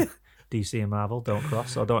DC and Marvel don't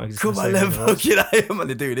cross or don't exist. Come on then, fucking Iron Man.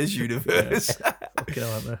 They do in this universe. Fucking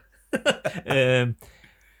hell, aren't they?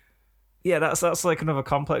 Yeah, that's like another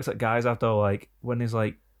complex that guys have though. Like when there's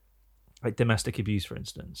like domestic abuse, for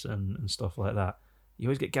instance, and stuff like that. You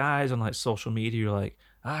always get guys on like social media who are like,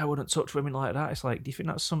 I wouldn't touch women like that. It's like, do you think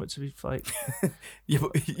that's something to be like?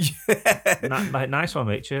 Nice one,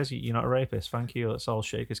 mate. Cheers. You're not a rapist. Thank you. Let's all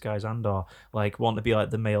shake this guy's hand. Or like want to be like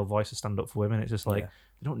the male voice to stand up for women. It's just like,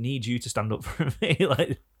 I don't need you to stand up for me.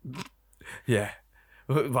 Like, yeah.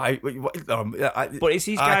 Right. But it's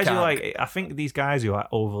these guys who like, I think these guys who are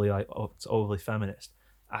overly feminist,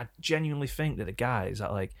 I genuinely think that the guys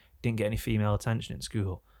that like didn't get any female attention in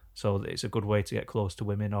school So it's a good way to get close to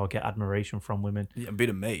women or get admiration from women. Yeah, and be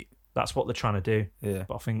the mate. That's what they're trying to do. Yeah.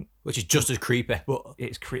 But I think Which is just as creepy, but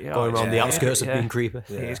it's creepy. going around the outskirts of being creepy.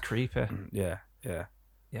 It is creepy. Yeah, yeah.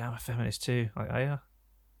 Yeah, I'm a feminist too. Like, are you?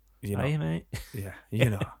 You know, Are you, mate? yeah, you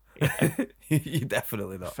know. You're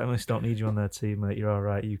definitely not. Feminists don't need you on their team, mate. You're all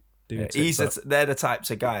right. You do. Yeah, they're the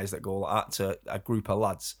types of guys that go like that to a group of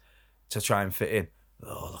lads to try and fit in.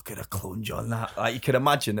 Oh, look at a clunge on that. Like, you can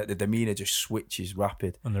imagine that the demeanour just switches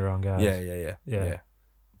rapid. on the wrong guys. Yeah.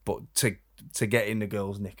 But to get in the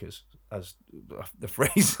girls' knickers, as the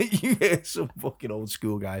phrase that you hear some fucking old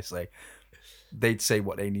school guys say, they'd say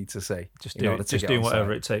what they need to say. Just in order to just get doing on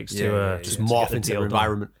whatever side. it takes Yeah, to Just to morph get the into deal their done.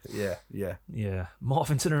 environment. Yeah, morph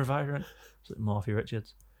into their environment. It's like Morphy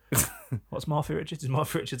Richards. What's Morphy Richards? Is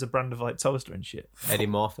Morphy Richards a brand of like toaster and shit? Eddie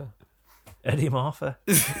Morpher. Eddie Morpher.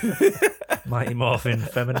 Mighty Morphin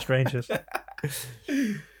Feminist Rangers.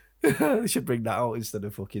 They should bring that out instead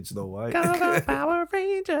of fucking Snow White. Power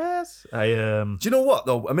Rangers. Do you know what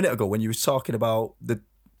though? A minute ago when you was talking about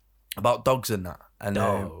dogs and that, and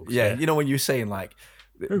Dogs, yeah, yeah. you know when you were saying like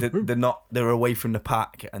they're away from the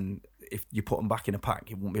pack, and if you put them back in a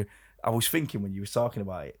pack, it won't be. I was thinking when you was talking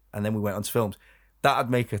about it, and then we went on to films.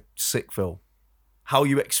 That'd make a sick film. How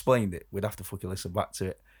you explained it, we'd have to fucking listen back to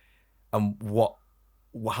it, and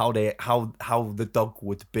how the dog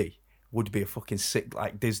would be a fucking sick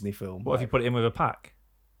like Disney film. What if you put it in with a pack?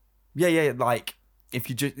 Yeah, like if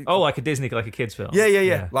you just Like a Disney, like a kids film.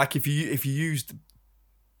 Yeah. Like if you used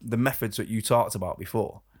the methods that you talked about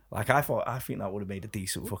before, like I think that would have made a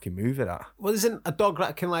decent fucking movie. That Well, isn't a dog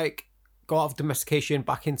that can like go out of domestication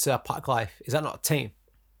back into a pack life? Is that not tame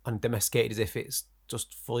and domesticated as if it's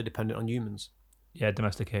just fully dependent on humans? Yeah,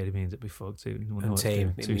 domesticated means it'd be fucked too. And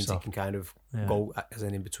tame, it means soft. it can kind of Yeah. go as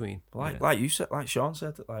an in between. like you said, like Sean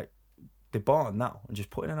said, that like they're born now and just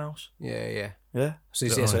put in an house. Yeah. Yeah. So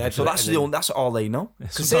you So- see, So that's all they know.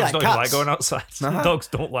 Some say, dogs like, don't even cats- like going outside. Some Nah. dogs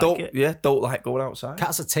don't like it. Don't like going outside.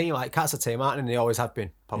 Cats are tame, aren't they? And they always have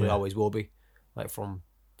been. Probably Yeah. always will be. Like from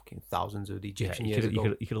fucking thousands of the Yeah, Egyptian you years could,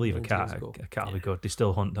 ago. you could leave a millions of years cat. ago. A cat will be good. They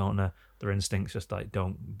still hunt, don't they? Their instincts just like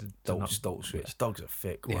don't Switch. Dogs are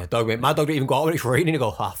thick. Yeah, man. dog. Mate, my dog don't even go out when it's raining. He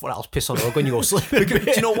go, what else? Piss on the rug when you go sleep.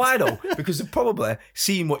 Do you know why though? Because they're probably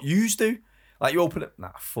seeing what yous do. Like you open it,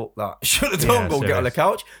 nah, fuck that. Shut the door Yeah, and go get on the serious.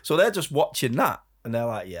 couch. So they're just watching that. And they're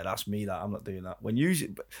like, yeah, that's me. That I'm not doing that. When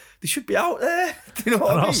but they should be out there. Do you know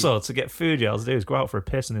what And I mean? also, to get food, you have to do is go out for a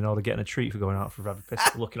piss and then they're getting a treat for going out for having a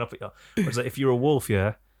piss, looking up at you. Whereas like, if you're a wolf,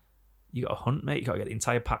 yeah, you got to hunt, mate. You got to get the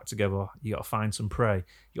entire pack together. You got to find some prey.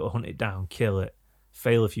 You got to hunt it down, kill it,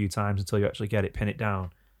 fail a few times until you actually get it, pin it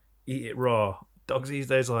down, eat it raw. Dogs these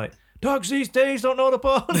days don't know the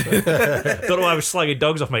pun. Don't know why I was slagging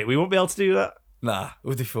dogs off, mate. We won't be able to do that. Nah,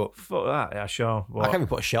 what the fuck? Fuck that. Yeah, sure. I can't even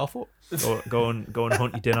put a shelf up. Go and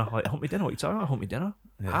hunt your dinner. Like, hunt me dinner? What are you talking about? Hunt me dinner?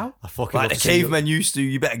 How? I fucking Like love the to see you. cavemen used to.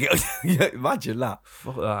 You better get. Yeah, imagine that.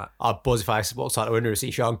 Fuck that. I'd buzz if I walked out the window and see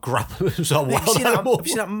Sean grab some Have wild you, seen that, animal. have you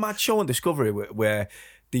seen that mad show on Discovery where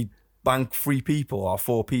they bank 3 people or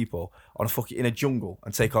 4 people on in a jungle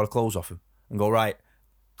and take all the clothes off them and go, right,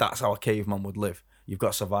 that's how a caveman would live. You've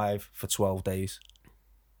got to survive for 12 days.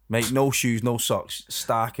 Mate, no shoes, no socks,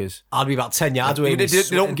 starkers. I'd be about 10 yards away. They and he's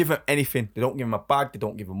don't sweating. give him anything. They don't give him a bag. They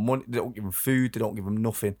don't give him money. They don't give him food. They don't give him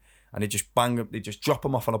nothing. And they just bang them. They just drop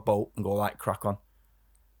them off on a boat and go like crack on.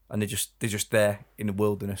 And they're just there in the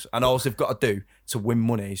wilderness. And all they've got to do to win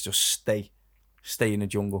money is just stay in the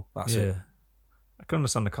jungle. That's it. I can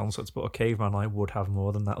understand the concept, but a caveman like would have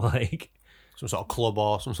more than that. Like, some sort of club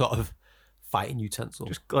or some sort of fighting utensil.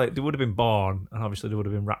 just like they would have been born, and obviously they would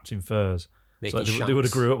have been wrapped in furs. So Making like, they would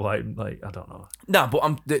have shanks. grew up like I don't know. No, but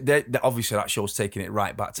obviously that show's taking it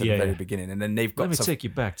right back to the Yeah, very yeah. beginning, and then they've got Let me to take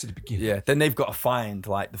you back to the beginning. yeah. Then they've got to find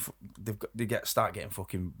like start getting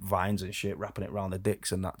fucking vines and shit, wrapping it around their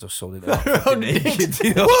dicks and that, just so they're not fucking naked.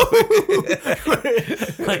 You know?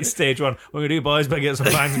 Like stage one, we're gonna do boys, better get some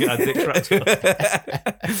vines and get our dicks wrapped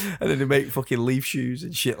up. And then they make fucking leaf shoes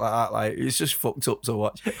and shit like that. Like it's just fucked up to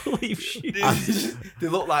watch. Leave shoes. They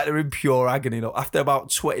look like they're in pure agony. You know? After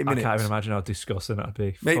about 20 I minutes, can't even imagine how disgusting that'd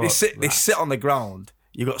be. mate, they Fuck sit that. on the ground.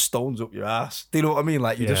 You got stones up your ass. Do you know what I mean?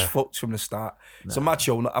 Like you just Yeah. fucked from the start. It's a mad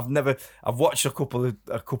show. I've watched a couple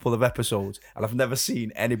of episodes and I've never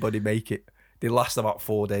seen anybody make it. They last about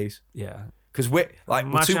 4 days Yeah. because we're too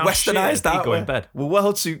Imagine how westernized. shit it'd be Out go in there. bed. We're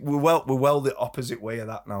well the opposite way of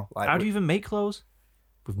that now. Like, How do you even make clothes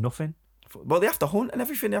with nothing? well, they have to hunt and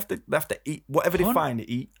everything. They have to eat whatever they Hunt? find to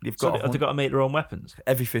eat. They've So got to they've hunt got to make their own weapons.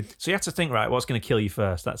 everything. So you have to think, right, what's going to kill you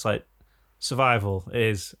first? That's like survival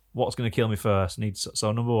is what's going to kill me first.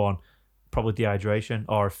 So number one, probably dehydration,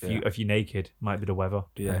 or if you're naked, might be the weather.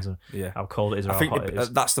 Depends on how cold it is or I how think hot it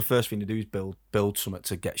is. that's the first thing to do is build something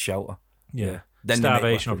to get shelter. Yeah. Then you make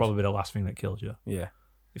Starvation will weapons. probably be the last thing that kills you. Yeah.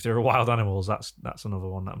 If they're wild animals, that's another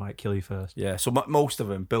one that might kill you first. Yeah. So most of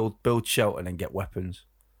them build shelter and then get weapons.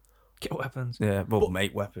 Get weapons. Yeah. Well,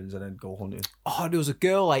 make weapons and then go hunting. Oh, there was a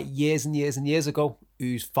girl like years and years and years ago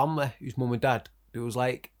whose family, whose mum and dad, there was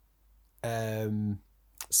like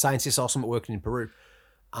scientists or something working in Peru,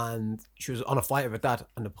 and she was on a flight with her dad,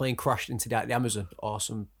 and the plane crashed into the Amazon or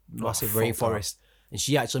some massive fuck rainforest, and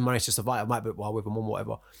she actually managed to survive. It might be while with her mum,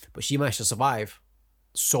 whatever, but she managed to survive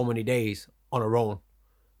so many days on her own.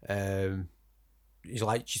 She's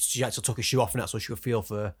like she actually took her shoe off and that so she could feel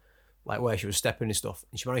for like where she was stepping and stuff,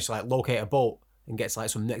 and she managed to like locate a boat and get to like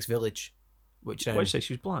some next village, which What did you say?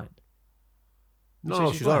 She was blind?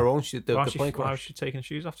 no, she was on her own. She did the Why plane was crash. she taking her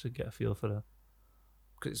shoes off to get a feel for that?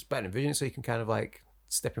 Because it's better than vision, so you can kind of like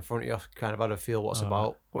step in front of you, kind of have a feel what's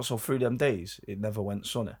about. What, so through them days, it never went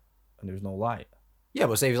sunny and there was no light? Yeah,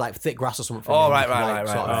 but say it was like thick grass or something. Oh, you right, can, right, like, right,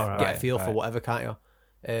 sort of right, get right, a feel for right. whatever, can't you?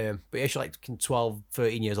 But yeah, she's like 12,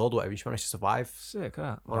 13 years old or whatever, and she managed to survive Sick,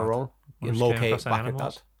 that. on her own Wonder and she came locate across any back at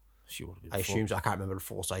animals? dad. She would have been I assume, I can't remember the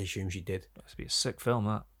full, so I assume she did. That'd be a sick film,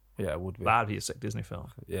 that. Yeah, it would be. That'd be a sick Disney film.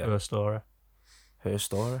 Yeah. Her story. Her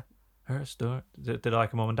story. Her story. Did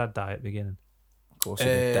like a mum and dad die at the beginning? Of course, it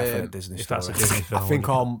did. Definite Disney If story. that's a Disney I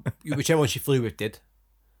film. think whichever one she flew with did.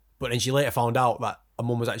 But then she later found out that her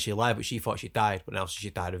mum was actually alive, but she thought she died. But now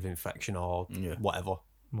she died of infection or Yeah. whatever.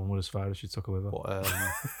 Mum would have survived if she took her with her.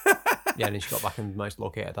 But yeah, and then she got back and managed to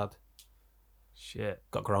locate her dad. Shit.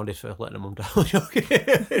 Got grounded for letting her mum die.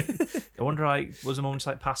 I wonder, like, was her mum just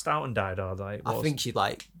like passed out and died, or like? I think she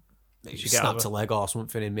like Did she she get snapped over- a leg or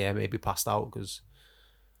something, and maybe passed out because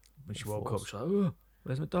when she woke up, she's like, "Oh,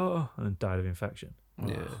 where's my daughter?" and then died of infection.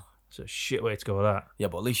 It's a shit way to go with that. Yeah,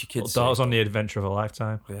 but at least your Well, kids. daughter's on the adventure of a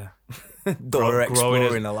lifetime. Yeah. Daughter growing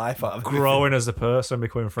exploring her life out of everything. Growing as a person,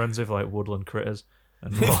 becoming friends with like woodland critters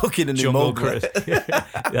and Fucking an jungle immobile. critters.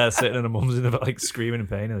 Yeah, sitting in her mum's in the like screaming in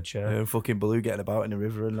pain in a chair. And fucking Baloo getting about in the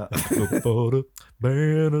river and that. For the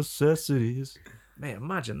bare necessities. Mate,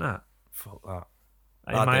 imagine that. Fuck that.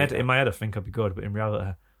 In my head, I think I'd be good, but in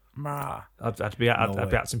reality, Nah. I'd be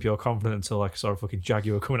acting pure confident until like I saw a fucking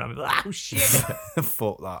jaguar coming at me. Like, oh shit!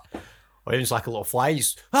 Fuck that. or even just like a little fly.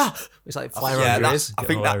 It's like flying Yeah, around your that, ears. I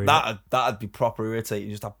think Getting that'd be proper irritating.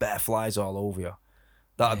 Just have bare flies all over you.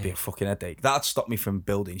 That'd be a fucking headache. That'd stop me from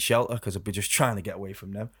building shelter because I'd be just trying to get away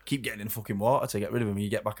from them. Keep getting in the fucking water to get rid of them. And you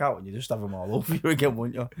get back out and you just have them all over you again,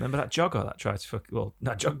 wouldn't you? Remember that jogger that tried to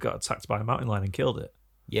that jogger got attacked by a mountain lion and killed it.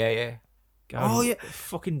 Yeah. Guy,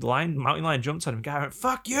 fucking mountain lion jumped at him. Guy went,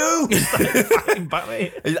 "Fuck you!" Started fighting back,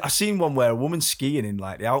 mate. I seen one where a woman's skiing in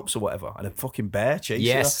like the Alps or whatever, and a fucking bear chases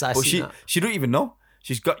Yes, her. I But seen that. she don't even know.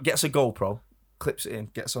 Gets a GoPro, clips it in,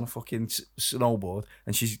 gets on a fucking snowboard,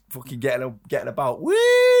 and she's fucking getting about. Woo!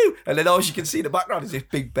 And then all she can see in the background is this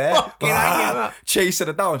big bear chasing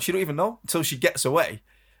her down. She don't even know until she gets away,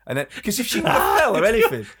 and then because if she would have fell or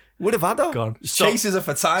anything, would have had her. Gone. Chases her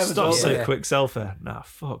for time. as Stop well. so Yeah. quick selfie. Nah,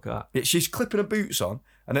 fuck that. Yeah, she's clipping her boots on,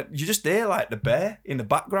 and then you just hear like the bear in the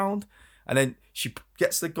background, and then she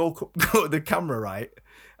gets the the camera right,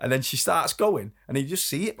 and then she starts going, and you just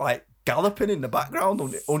see it like galloping in the background,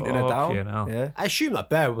 hunting her down. Fucking hell. Yeah, I assume that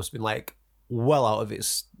bear must have been like well out of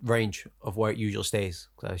its range of where it usually stays.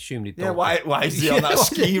 Because I assumed it. yeah. Why is he on that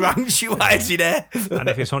ski ranch? Why is he there? And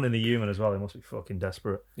if he's hunting the human as well, he must be fucking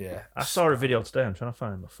desperate. Yeah, I saw a video today. I'm trying to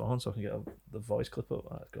find my phone so I can get the voice clip up.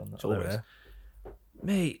 Oh, it's gone. it's over There it is. there.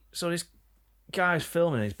 Mate, so this guy's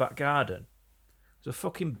filming in his back garden. There's a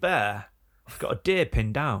fucking bear. He's got a deer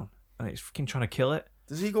pinned down and he's fucking trying to kill it.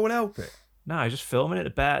 Does he go and help it? No, he's just filming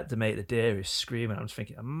it. The mate, the deer is screaming. I'm just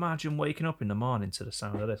thinking, imagine waking up in the morning to the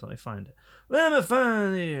sound of this. Let me find it. Let me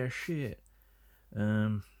find this shit.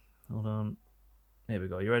 Hold on. Here we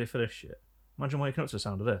go. You ready for this shit? Imagine waking up to the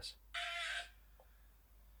sound of this.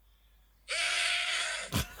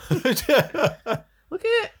 Look at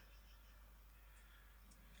it.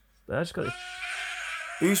 I just got it.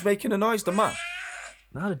 Who's making the noise? The man.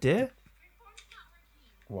 Not a deer.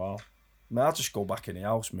 Wow. Man, I'll just go back in the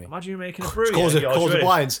house, mate. Imagine you making a brew. Close yeah, the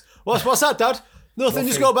blinds. What's that, Dad? Nothing.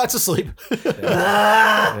 Just go back to sleep. In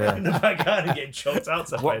the back garden getting choked out.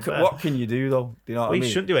 What can you do though? Do you know what Well, I you mean?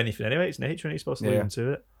 shouldn't do anything anyway. It's nature and you're supposed to leave Yeah. them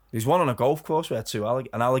to it. There's one on a golf course where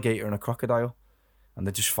an alligator and a crocodile, and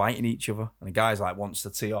they're just fighting each other. And the guy's like wants to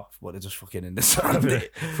tee off, but they're just fucking in the sand.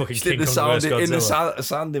 Fucking Just in King the Kong sand, versus in the Godzilla.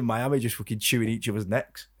 sand in Miami, just fucking chewing each other's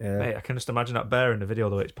necks. Yeah. Mate, I can just imagine that bear in the video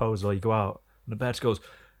the way it's posed while you go out. And the bear just goes,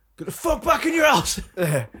 Get the fuck back in your house.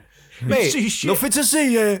 Mate, See shit. Nothing to see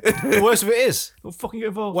here. the worst of it is, Don't fucking get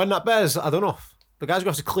involved. when that bear's, I don't know, the guy's going to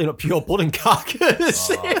have to clean up pure blood and carcass.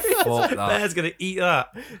 Fuck that. Bear's gonna eat that.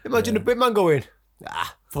 Imagine the big man going,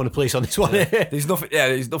 phone the police on this one. There's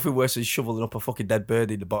nothing worse than shoveling up a fucking dead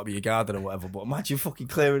bird in the bottom of your garden or whatever. But imagine fucking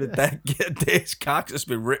clearing a dead this carcass that's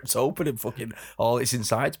been ripped open and fucking all its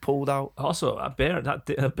insides pulled out. Also, that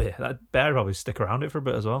bear probably stick around it for a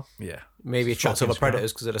bit as well. Yeah. Maybe attract Fucking other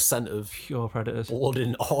predators because of the scent of Pure predators. blood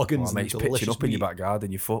and organs. Oh, mate, it's and pitching delicious up in your meat. back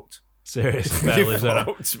garden. You're fucked. Serious. Bear lives there.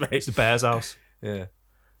 Fucked, It's mate. the bear's house. Yeah.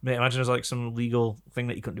 Mate, imagine there's like some legal thing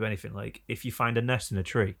that you couldn't do anything. Like if you find a nest in a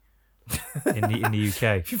tree in the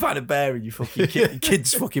UK. If you find a bear in your fucking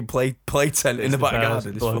kid's fucking play tent in the back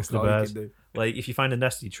garden, it's belongs to fucking the all you bears. can do. Like if you find a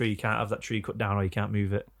nest in your tree, you can't have that tree cut down or you can't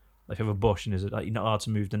move it. Like if you have a bush and like you're not allowed to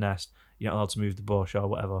move the nest, you're not allowed to move the bush or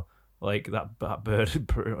whatever. Like that bird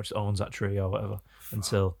pretty much owns that tree or whatever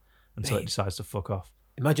until it decides to fuck off.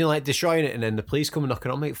 Imagine like destroying it and then the police come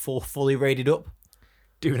knocking on, mate, fully raided up.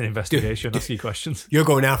 Doing an investigation, ask you questions. You're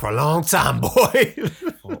going out for a long time, boy.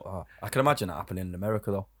 I can imagine that happening in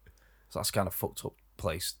America though. So that's kind of fucked up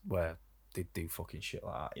place where they do fucking shit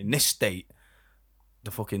like that. In this state,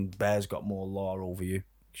 the fucking bear's got more law over you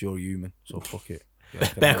because you're human. So fuck it.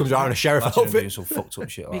 Yeah, Bear comes out in a sheriff Imagine him outfit. doing some fucked up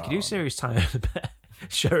shit You like could do that. serious time in the bear.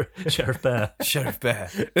 Sheriff Bear. Sheriff Bear.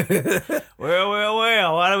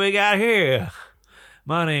 Well, what do we got here?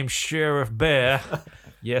 My name's Sheriff Bear.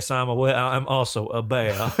 Yes, I'm also a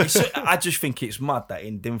bear. I just think it's mad that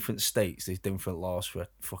in different states there's different laws for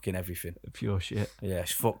fucking everything. Pure shit. Yeah,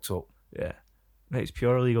 it's fucked up. Yeah. Mate, it's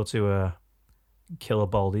pure illegal to kill a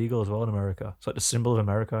bald eagle as well in America. It's like the symbol of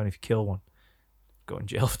America, and if you kill one, go in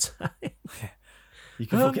jail for time. You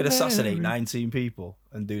can fucking assassinate 19 people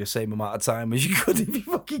and do the same amount of time as you could if you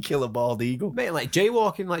fucking kill a bald eagle. Mate, like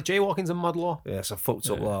jaywalking's a mad law. Yeah, it's a fucked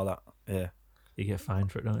up law, that. Yeah. You get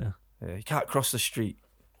fined for it, don't you? Yeah. You can't cross the street.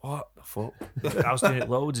 What the fuck? I was doing it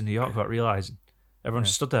loads in New York without realising. Everyone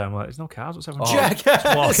just stood there. I'm like, there's no cars. What's everyone doing?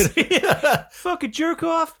 Jackass. Walking. Fucking jerk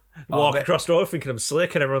off. Walk mate. across the road thinking I'm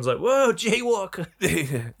slick, and everyone's like, whoa, jaywalker.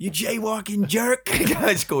 You jaywalking jerk.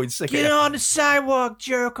 Guy's going sick. Get on the sidewalk,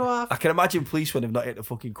 jerk off. I can imagine police when they've not hit the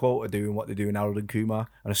fucking quota doing what they do in Harold and Kumar,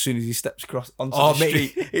 and as soon as he steps across onto Oh, the mate.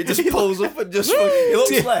 street, it just pulls up and just he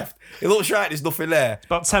looks left, he looks right, there's nothing there.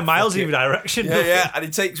 About 10 miles either direction. Yeah, and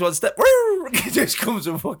he takes one step, he just comes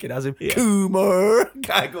and fucking has him. Kumar.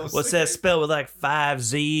 Guy goes, What's that spell with like 5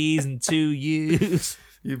 Z's and 2 U's?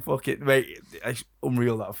 You fucking, mate, it's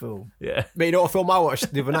unreal, that film. Yeah. Mate, you know what film I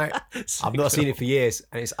watched the other night? I've not seen it for years,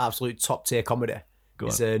 and it's absolute top tier comedy.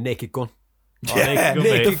 It's Naked Gun. Yeah, Naked Gun,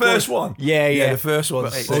 the mate. first one. Yeah. The first one.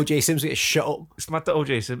 OJ Simpson gets shut up. It's mad that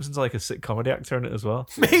O.J. Simpson's like a sick comedy actor in it as well.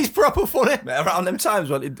 Mate, he's proper funny. Mate, around them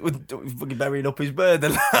times when he was fucking burying up his bird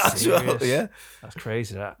and that as well. Serious? Yeah. That's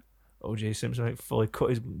crazy, that. O.J. Simpson like, fully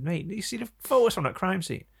cut his... Mate, did you see the photos from that crime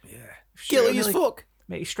scene? Yeah. Guilty as fuck.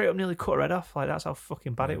 Mate, he straight up nearly cut her head off. Like, that's how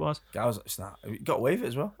fucking bad it was. Guy was, it's not, he got away with it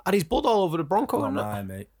as well. And his blood all over the Bronco. Oh, and that. my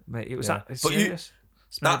mate. Mate, it was Yeah. that... It's But you- serious.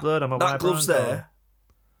 Smell That, blood, I'm a that white glove's Bronco. there,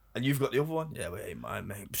 and you've got the other one. Yeah, but it ain't mine,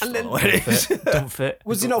 mate. Just And don't then- know where it is. Don't fit.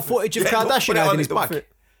 Was there no footage of Yeah, don't Kardashian put it on, hiding it his don't bag? fit.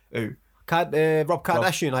 Who? Rob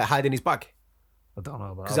Kardashian like hiding his bag? I don't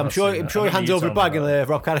know about Because I'm sure he hands over the bag and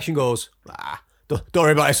Rob Kardashian goes, don't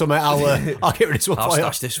worry about it, so mate, I'll get rid of this one I'll for you.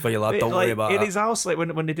 stash this for you, lad. Don't worry about in that. his house, like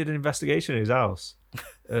when they did an investigation in his house,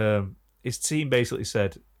 his team basically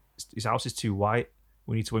said his house is too white.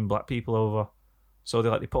 We need to win black people over. So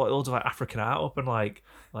they put loads of like African art up and like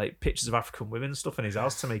pictures of African women and stuff in his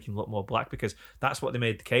house to make him look more black, because that's what they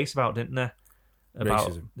made the case about, didn't they?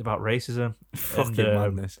 About racism. Fucking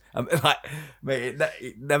madness. I mean, like, mate,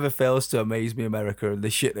 it never fails to amaze me, America, and the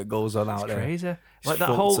shit that goes on out there. Crazy. It's Like that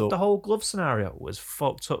fucked up. the whole glove scenario was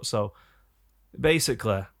fucked up. So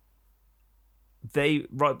basically, they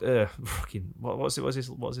fucking what's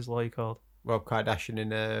his lawyer called? Rob Kardashian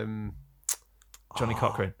and Johnny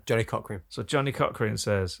Cochran. Johnny Cochran. So Johnny Cochran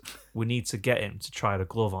says we need to get him to try the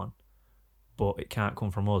glove on, but it can't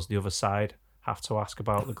come from us. The other side have to ask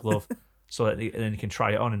about the glove, so that and then he can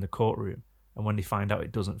try it on in the courtroom. And when they find out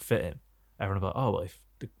it doesn't fit him, everyone will be like, oh, well, if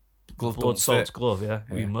the Glove blood don't salts fit. glove,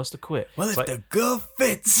 we must have quit. Well, It's if like, the glove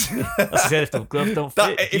fits. that's what I said, if the glove don't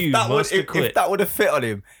fit, you must have quit. if that would have fit on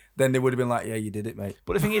him, then they would have been like, yeah, you did it, mate.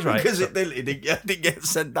 But the thing is, right, Because so- it didn't get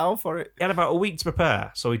sent down for it. he had about a week to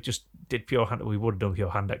prepare, so he just did pure hand. We would have done pure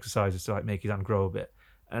hand exercises to make his hand grow a bit,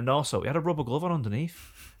 and also he had a rubber glove on underneath.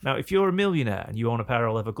 Now, if you're a millionaire and you own a pair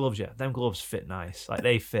of leather gloves, them gloves fit nice,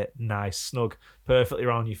 they fit nice, snug, perfectly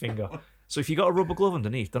around your finger. So if you got a rubber glove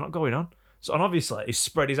underneath, they're not going on. So, and obviously, he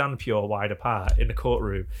spread his hand pure wide apart in the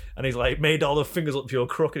courtroom, and he's like made all the fingers look pure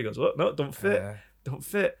crooked. He goes, "What? No, don't fit, don't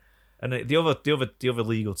fit." And the other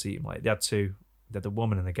legal team, like they had two. They had the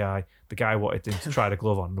woman and the guy. The guy wanted him to try the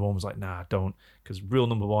glove on. The woman was like, "Nah, don't," because rule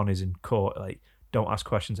number 1 is in court, like, don't ask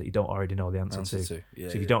questions that you don't already know the answer to. Yeah,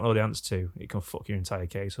 so if you don't know the answer to, it can fuck your entire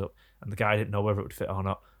case up. And the guy didn't know whether it would fit or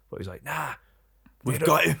not, but he's like, "Nah." We've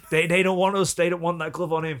got him. They don't want us. They don't want that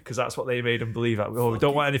glove on him because that's what they made him believe. That, we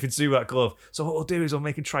don't want anything to do with that glove. So what we'll do is we'll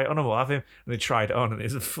make him try it on and we'll have him. And they tried it on and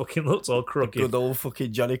it fucking looks all crooked. Good old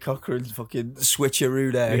fucking Johnny Cochran's fucking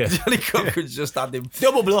switcheroo there. Yeah. Johnny Cochran's just had him.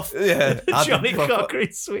 Double bluff. Yeah. Johnny Cochran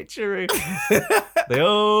switcheroo. The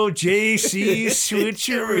old JC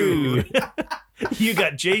switcheroo. You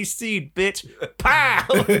got JC, bitch.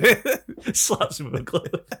 Pow! Slaps him with a glove.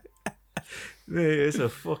 It's a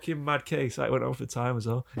fucking mad case. I went on for time as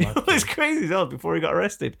well. It's crazy as hell. Before he got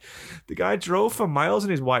arrested, the guy drove for miles in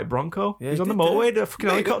his white Bronco. Yeah, he was on the he motorway. The fucking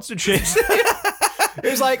helicopter chased. It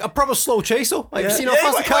was like a proper slow chaser. Like, you seen how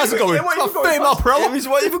fast the cars are going? It's like 30 mile per hour. It was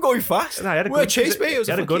not even going fast. Nah, he had a We're gun. chase me. It was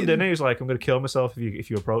He had a fucking- gun, didn't he? He was like, "I'm going to kill myself if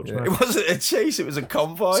you approach me." It wasn't a chase, it was a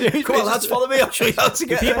convoy. Seriously, Come on, lads, follow me. I'll show you how to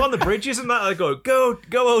get People there. on the bridges and that, they go, "Go,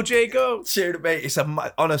 OJ, go." Cheer it, mate. It's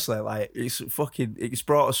honestly, like, it's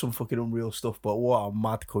brought us some fucking unreal stuff, but what a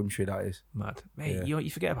mad country that is. Mad, mate. Yeah. You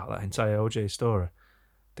forget about that entire OJ story.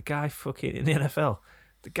 The guy fucking in the NFL.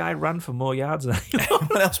 The guy ran for more yards than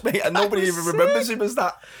Everyone else, mate, and nobody even remembers him as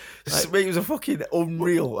that. Mate, he was a fucking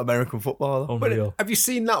unreal American footballer. Unreal. Have you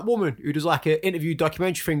seen that woman who does like an interview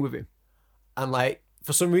documentary thing with him? And like,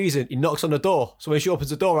 for some reason, he knocks on the door. So when she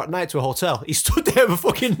opens the door at night to a hotel, he stood there with a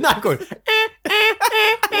fucking knife going,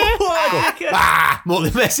 more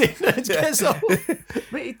than messing. Gets up.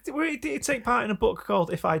 Mate, did he take part in a book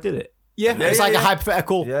called "If I Did It"? Yeah, it's like yeah. a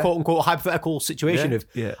hypothetical, Yeah. quote unquote, hypothetical situation Yeah. of,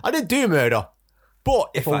 Yeah. I didn't do murder, but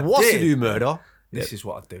if I I was to did- do murder, This is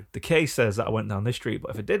what I'd do. The case says that I went down this street,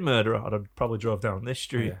 but if I did murder, I'd have probably drove down this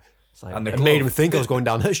street. Yeah. It's like, And the it made him glove. think I was going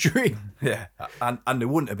down that street. Yeah, and there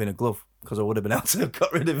wouldn't have been a glove because I would have been able to have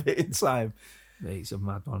got rid of it in time. mate, he's a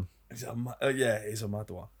mad one. It's a mad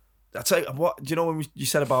one. I tell you what. Do you know when you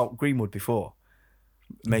said about Greenwood before,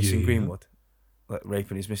 Mason Yeah. Greenwood, like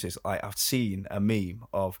raping his missus? Like, I've seen a meme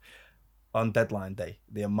of on deadline day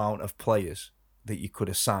the amount of players that you could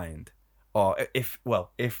have signed, or if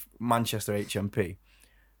Manchester HMP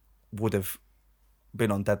would have been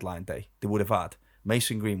on deadline day, they would have had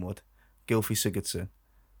Mason Greenwood, Gylfi Sigurdsson,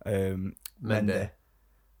 Mendy,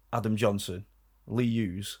 Adam Johnson, Lee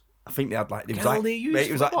Hughes. I think they had like Lee Hughes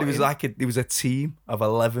mate, there was a team of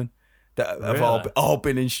 11 that have all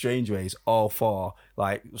been in strange ways, all for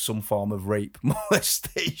like some form of rape,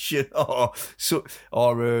 molestation, or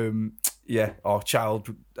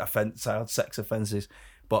child sex offences.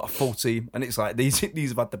 But a full team, and it's like these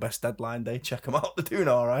have had the best deadline day. Check them out; they're doing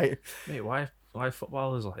all right. Mate, why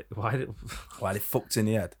footballers like Why they fucked in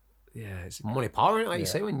the head? yeah, it's Money power, like you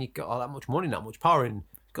say, when you got all that much money, that much power, and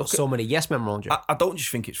got so many yes men around you. I don't just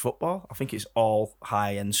think it's football. I think it's all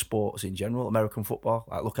high end sports in general. American football.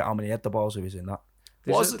 Like, look at how many head the balls there is in that.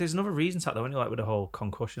 there's another reason to that though, when you like with the whole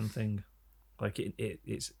concussion thing. Like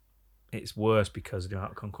it's worse because of the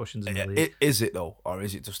amount of concussions in the league. Is it though, or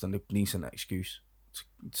is it just a decent excuse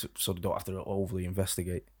so they don't have to overly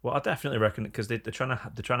investigate? Well, I definitely reckon because they're trying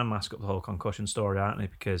to mask up the whole concussion story, aren't they?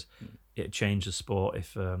 Because it changed the sport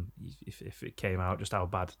if it came out just how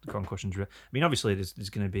bad the concussions were. I mean, obviously there's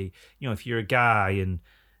going to be, if you're a guy and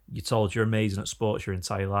you're told you're amazing at sports your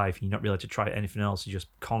entire life and you're not really allowed to try anything else, you're just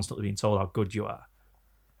constantly being told how good you are.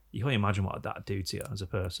 You can only imagine what that'd do to you as a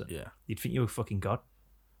person. Yeah, You'd think you were fucking god.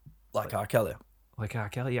 like R. Kelly. Like R.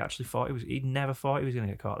 Kelly, he never thought he was going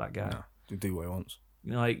to get caught. That guy. No, he'll do what he wants.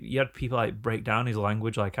 Like you had people like break down his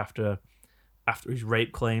language, like after his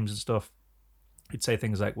rape claims and stuff. He'd say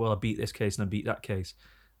things like, "Well, I beat this case and I beat that case,"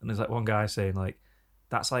 and there's like one guy saying like,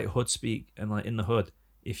 "That's like hood speak," and like in the hood,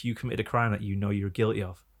 if you committed a crime that you know you're guilty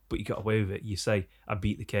of, but you got away with it, you say, "I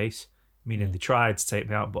beat the case," meaning they tried to take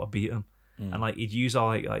me out, but I beat them. And like he'd use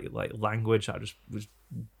all like language that just was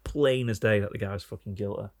plain as day that the guy was fucking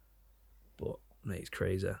guilty. But mate, it's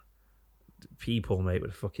crazy. People, mate, with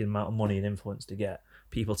a fucking amount of money and influence to get,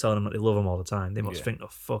 people telling them that they love them all the time, they must think they're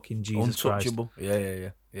fucking Jesus Christ. Untouchable. Yeah.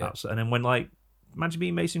 Absolutely. And then when like, imagine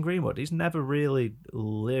being Mason Greenwood, he's never really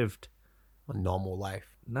lived. A normal life.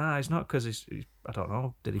 Nah, he's not because he's I don't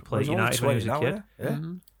know. Did he play He's at only United when he was 20 a now, kid?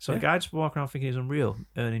 Yeah. So the guy's just walking around thinking he's unreal,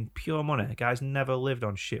 earning pure money. The guy's never lived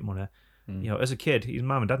on shit money. As a kid, his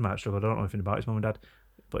mum and dad might struggle. I don't know anything about his mum and dad.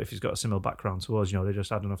 But if he's got a similar background to us, they just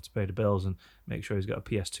had enough to pay the bills and make sure he's got a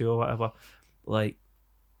PS2 or whatever. Like,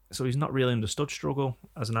 so he's not really understood struggle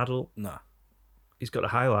as an adult. Nah. he's got a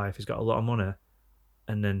high life, he's got a lot of money,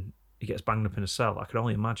 and then he gets banged up in a cell. I can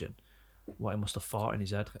only imagine what he must have thought in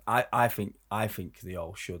his head. I think they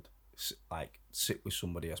all should sit with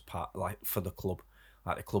somebody as part, like, for the club.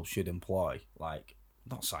 Like, the club should employ, like,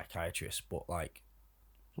 not psychiatrists, but like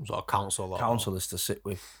some sort of counsellors to sit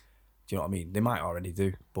with. Do you know what I mean? They might already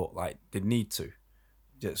do, but like they need to.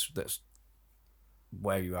 That's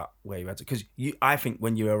where you at, because I think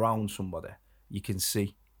when you're around somebody, you can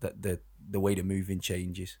see that the way they're moving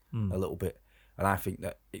changes a little bit. And I think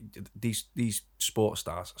that these sports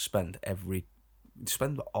stars spend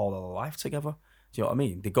all their life together. Do you know what I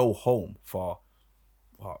mean? They go home for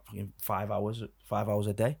 5 hours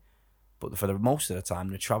a day, but for the most of the time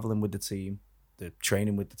they're traveling with the team, they're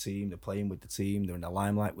training with the team, they're playing with the team, they're in the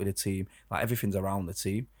limelight with the team. Like, everything's around the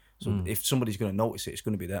team. So if somebody's going to notice it, it's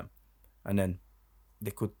going to be them, and then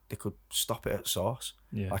they could stop it at source.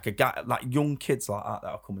 Yeah. Like a guy, like young kids like that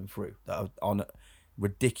are coming through that are on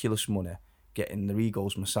ridiculous money, getting their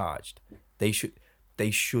egos massaged. They should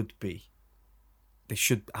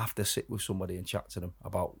have to sit with somebody and chat to them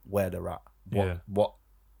about where they're at,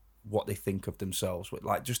 what they think of themselves,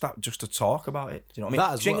 like just to talk about it. Do you know what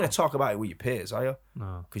I mean? You ain't going to talk about it with your peers, are you?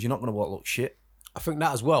 No, because you're not going to look shit. I think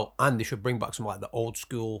that as well, and they should bring back some like the old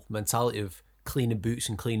school mentality of cleaning boots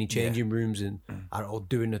and cleaning changing rooms and I don't know,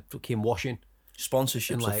 doing the fucking washing.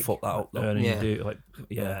 Sponsorships have fucked that up though. Earning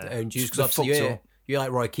Dues, because obviously you're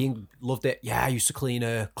like Roy Keane, loved it. Yeah, I used to clean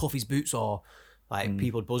Cloughie's boots, or like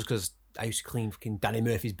people would buzz because I used to clean fucking Danny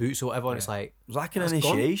Murphy's boots or whatever. And it's like, it was like an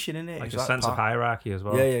initiation, innit? Like a sense of hierarchy as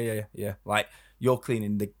well. Yeah. Like, you're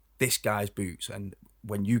cleaning this guy's boots, and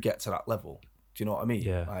when you get to that level, do you know what I mean?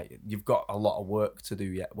 Yeah. Like, you've got a lot of work to do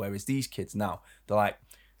yet. Whereas these kids now, they're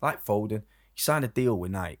like Foden. He signed a deal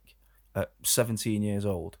with Nike at 17 years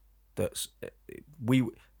old.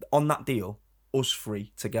 On that deal, us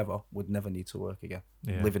three together would never need to work again,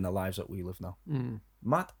 living the lives that we live now.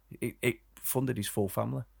 Mad. It funded his full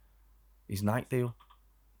family. His Nike deal.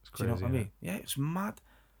 It's crazy. Do you know what I mean? Yeah, it's mad.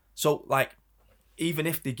 So, like, even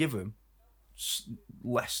if they give him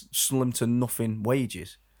less, slim to nothing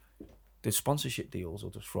wages, the sponsorship deals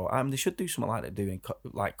will just throw. They should do something like they do in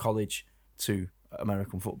like college to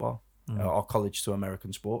American football or college to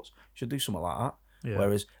American sports. Should do something like that. Yeah.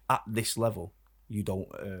 Whereas at this level, you don't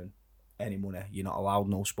earn any money. You're not allowed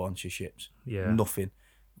no sponsorships. Yeah. Nothing.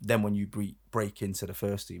 Then when you break into the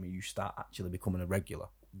first team and you start actually becoming a regular,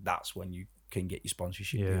 that's when you can get your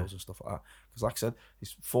sponsorship deals and stuff like that. Because like I said,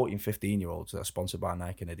 it's 14, 15-year-olds that are sponsored by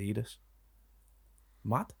Nike and Adidas.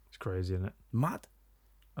 Mad. It's crazy, isn't it? Mad.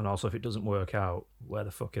 And also, if it doesn't work out, where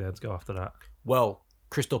the fucking heads go after that? Well,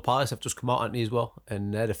 Crystal Palace have just come out, haven't they, as well?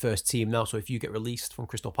 And they're the first team now. So if you get released from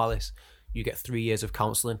Crystal Palace, you get 3 years of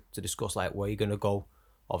counselling to discuss like where you're going to go.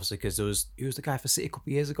 Obviously, because he was the guy for City a couple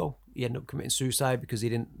of years ago. He ended up committing suicide because he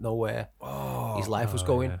didn't know where his life was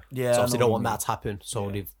going. Yeah, so obviously they don't want that to happen. So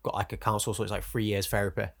they've got like a counsel. So it's like 3 years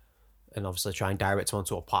therapy. And obviously try and direct him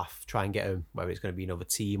onto a path. Try and get him, whether it's going to be another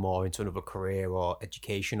team or into another career or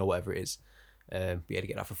education or whatever it is. But he had to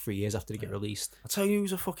get that for 3 years after they get released. I'll tell you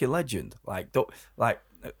who's a fucking legend. And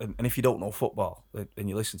if you don't know football and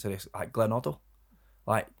you listen to this, like Glenn Hoddle.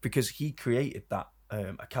 Like, because he created that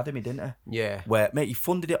academy, didn't he? Yeah. Where, mate, he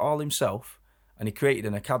funded it all himself, and he created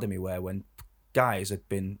an academy where when guys had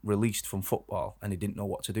been released from football and they didn't know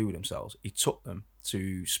what to do with themselves, he took them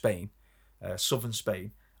to Spain, southern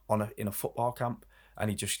Spain, in a football camp, and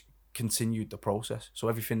he just continued the process. So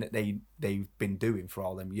everything that they've been doing for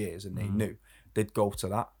all them years and they knew, they'd go to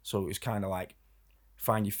that. So it was kind of like,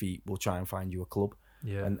 find your feet, we'll try and find you a club.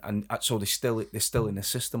 Yeah. And so they're still in the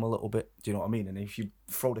system a little bit. Do you know what I mean? And if you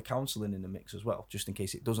throw the counselling in the mix as well, just in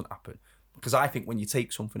case it doesn't happen, because I think when you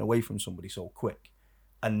take something away from somebody so quick,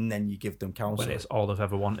 and then you give them counselling, when it's all they've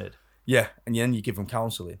ever wanted. Yeah, and then you give them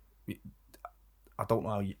counselling. I don't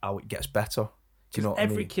know how it gets better. Do you know what I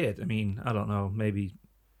mean? Every kid. I mean, I don't know. Maybe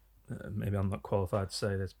I'm not qualified to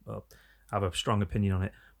say this, but I have a strong opinion on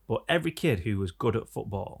it. But every kid who was good at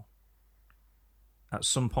football, at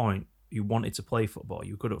some point, you wanted to play football,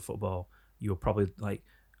 you were good at football, you were probably like,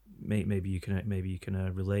 maybe you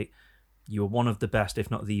can relate, you were one of the best,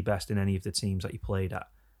 if not the best, in any of the teams that you played at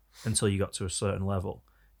until you got to a certain level.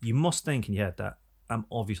 You must think in your head that I'm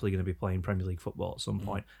obviously going to be playing Premier League football at some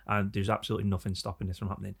point, and there's absolutely nothing stopping this from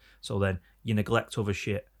happening. So then you neglect other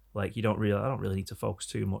shit. Like, I don't really need to focus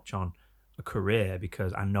too much on a career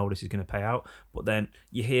because I know this is going to pay out. But then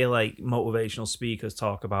you hear like motivational speakers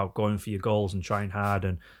talk about going for your goals and trying hard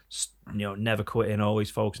and, never quitting, always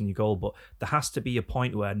focusing on your goal. But there has to be a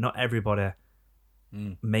point where not everybody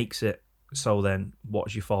makes it. So then what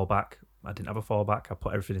do you fall back I didn't have a fallback. I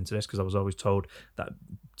put everything into this because I was always told that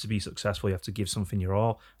to be successful, you have to give something your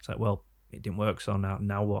all. It's like, well, it didn't work, so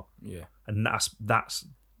now what? Yeah. And that's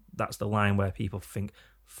the line where people think,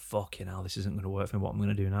 fucking hell, this isn't going to work for me. What am I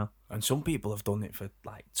going to do now? And some people have done it for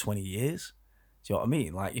like 20 years. Do you know what I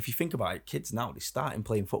mean? Like, if you think about it, kids now, they're starting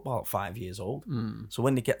playing football at 5 years old. So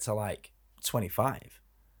when they get to like 25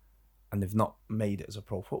 and they've not made it as a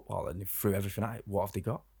pro footballer and they've threw everything at it, what have they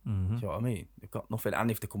got? Do you know what I mean? They've got nothing. And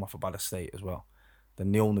if they come off a bad estate as well,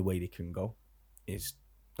 then the only way they can go is,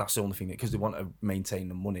 that's the only thing, because they want to maintain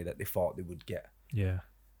the money that they thought they would get. Yeah.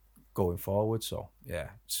 Going forward. So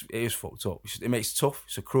yeah, it is fucked up. It makes it tough.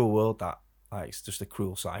 It's a cruel world that, like, it's just a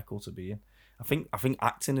cruel cycle to be in. I think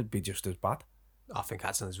acting would be just as bad. I think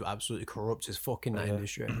acting is absolutely corrupt as fucking that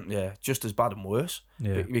industry. Yeah, just as bad and worse.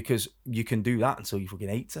 Yeah. Because you can do that until you fucking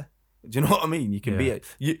 80. Do you know what I mean? You can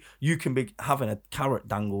you can be having a carrot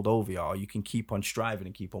dangled over you, or you can keep on striving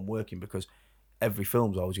and keep on working, because every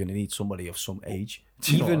film's always going to need somebody of some age.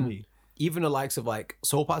 Do you know what I mean? Even the likes of like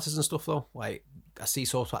soap actors and stuff, though. Like, I see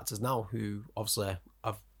soap actors now who obviously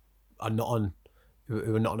are not on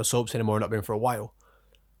the soaps anymore, not been for a while,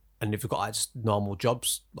 and they've got like just normal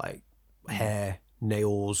jobs like hair,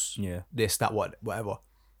 nails, this, that, whatever.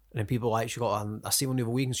 And then people like, I see one the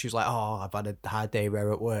other week and she's like, oh, I've had a hard day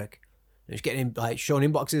rare at work, and she's getting like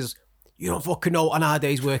showing inboxes. You don't fucking know what an hard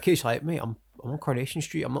day's work is. Like, mate, I'm on Coronation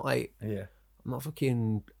Street. I'm not like, I'm not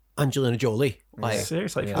fucking Angelina Jolie. Like,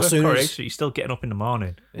 seriously, if you work Coronation, you're still getting up in the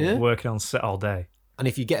morning, working on set all day. And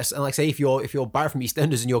if you get, and like say, if you're Barry from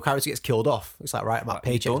EastEnders and your character gets killed off, it's like, right, my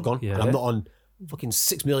paycheck's gone, and I'm not on fucking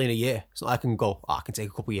 $6 million a year. It's not like I can go, I can take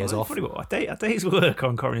a couple of years off. Funny, a day's work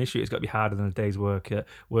on Coronation Street has got to be harder than a day's work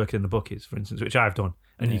working in the bookies, for instance, which I've done.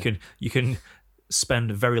 And you can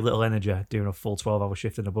spend very little energy doing a full 12-hour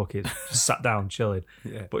shift in the bookies, just sat down chilling.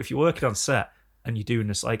 Yeah. But if you're working on set and you're doing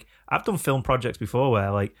this, like, I've done film projects before where,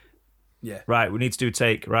 like, right, we need to do a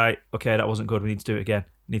take. Right, okay, that wasn't good. We need to do it again.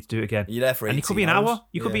 Need to do it again. You're there for 18 and you could be an hours. hour.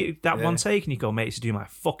 You could be that one take, and you go, mate, it's to do my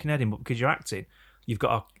fucking head in. But because you're acting, you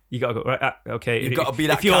got to go, right, okay. You've got to be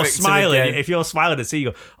that if you're character smiling, again. if you're smiling and see,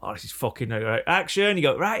 you go, oh, this is fucking right, action. You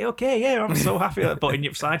go, right, okay, yeah, I'm so happy. But in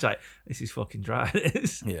your side, like, this is fucking dry.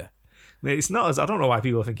 Yeah. It's not as, I don't know why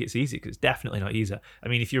people think it's easy, because it's definitely not easy. I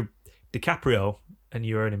mean, if you're DiCaprio and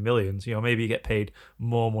you're earning millions, maybe you get paid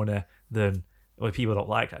more money than, well, people don't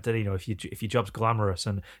like that, do they? If your job's glamorous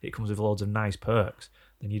and it comes with loads of nice perks,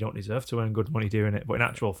 then you don't deserve to earn good money doing it. But in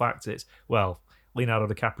actual fact, it's, well,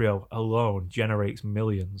 Leonardo DiCaprio alone generates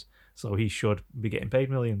millions, so he should be getting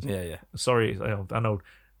paid millions. Yeah. Sorry, I know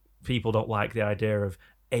people don't like the idea of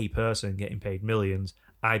a person getting paid millions.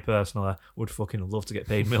 I personally would fucking love to get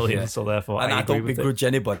paid millions, so therefore and I agree don't with begrudge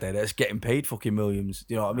anybody that's getting paid fucking millions.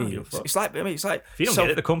 You know what I mean? It's like if you don't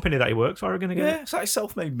get it, the company that he works for are going to get it. It's like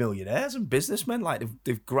self-made millionaires and businessmen. Like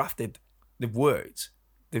they've grafted, they've worked,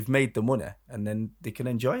 they've made the money, and then they can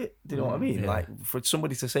enjoy it. Do you know what I mean? Yeah. Like, for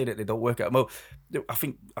somebody to say that they don't work at, well, I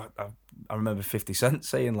think I remember 50 Cent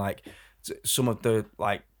saying, like, some of the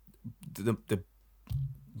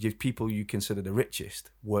people you consider the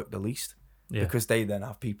richest work the least. Yeah. Because they then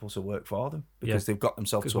have people to work for them, because they've got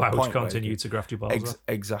themselves to a why point would you continue to graft your balls off?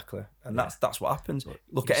 Exactly. And that's what happens.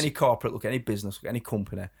 Look at any corporate, look at any business, look at any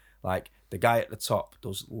company. Like, the guy at the top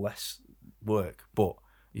does less work, but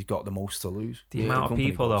he's got the most to lose. The amount of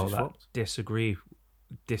people, though, that disagree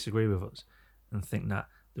with us and think that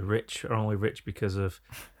the rich are only rich because of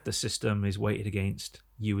the system is weighted against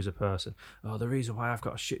you as a person. Oh, the reason why I've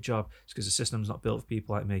got a shit job is because the system's not built for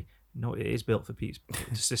people like me. No, it is built for people.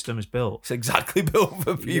 The system is built. It's exactly built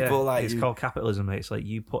for people like it's you. called capitalism, mate. It's like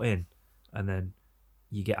you put in, and then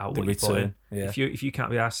you get out The what you put in. return, yeah. If you can't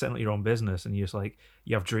be asked setting up your own business, and you're just like,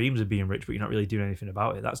 you have dreams of being rich, but you're not really doing anything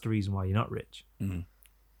about it. That's the reason why you're not rich. Mhm.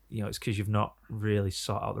 It's because you've not really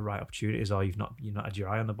sought out the right opportunities, or you're not had your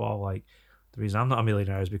eye on the ball. Like, the reason I'm not a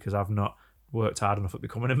millionaire is because I've not worked hard enough at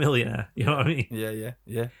becoming a millionaire. You know what I mean?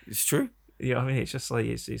 Yeah. It's true. You know what I mean? It's just like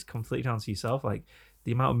it's completely down to yourself. Like,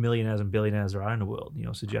 the amount of millionaires and billionaires there are in the world,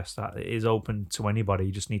 suggests that it is open to anybody.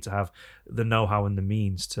 You just need to have the know-how and the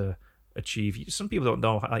means to achieve. Some people don't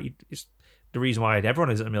know. Like, it's the reason why everyone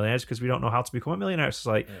isn't a millionaire is because we don't know how to become a millionaire. It's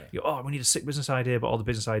like, we need a sick business idea, but all the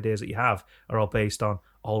business ideas that you have are all based on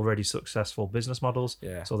already successful business models.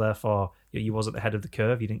 Yeah. So therefore, you wasn't ahead of the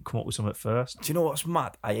curve. You didn't come up with something at first. Do you know what's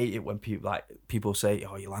mad? I hate it when people say,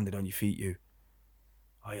 "Oh, you landed on your feet, you.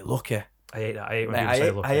 Oh, you're lucky." I hate that. I hate when Mate, people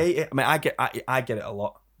say lucky. I hate it. I mean, I get it a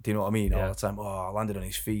lot. Do you know what I mean? Yeah. All the time. Oh, I landed on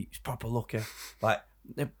his feet. He's proper lucky. Like,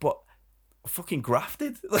 but fucking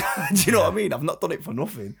grafted. Do you know what I mean? I've not done it for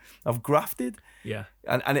nothing. I've grafted. Yeah.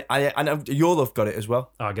 And you'll have got it as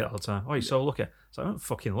well. Oh, I get it all the time. Oh, you're so lucky. So I don't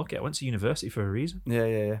fucking lucky. I went to university for a reason. Yeah.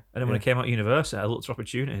 And then when I came out of university, I looked for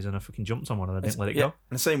opportunities and I fucking jumped on one and I didn't let it go. And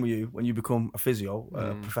the same with you. When you become a physio at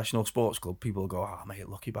a professional sports club, people will go, "Oh, mate,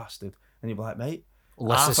 lucky bastard," and you'll be like, "Mate,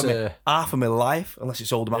 half of my life, unless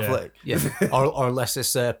it's Oldham Athletic." Yeah. or unless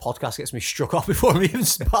this podcast gets me struck off before we even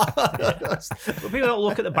start. But people don't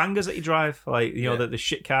look at the bangers that you drive, like the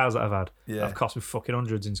shit cars that I've had. Yeah. I've cost me fucking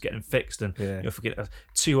hundreds and it's getting fixed, and fucking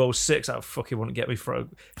 206 that fucking wouldn't get me for.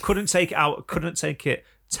 Couldn't take it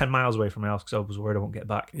 10 miles away from my house because I was worried I won't get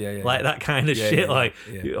back. Like that kind of shit.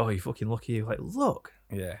 Oh, you fucking lucky. You're like, look.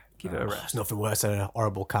 Yeah. Give it a rest. There's nothing worse than a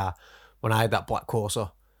horrible car. When I had that black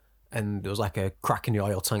Corsa and there was like a crack in the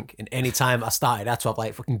oil tank, and any time I started, I had to have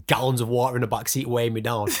like fucking gallons of water in the back seat weighing me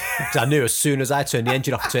down because I knew as soon as I turned the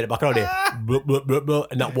engine off and turned it back on,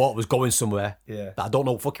 and that water was going somewhere. Yeah. That I don't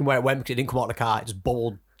know fucking where it went because it didn't come out of the car. It just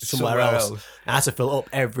bubbled somewhere else. And I had to fill it up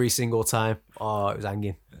every single time. Oh, it was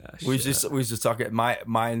hanging. We was just talking.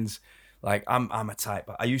 Mine's like I'm a type.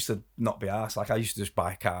 I used to not be arsed. Like I used to just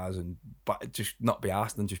buy cars and just not be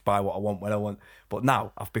arsed and just buy what I want when I want. But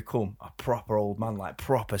now I've become a proper old man, like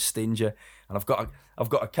proper stinger. And I've got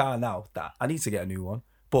a car now that I need to get a new one.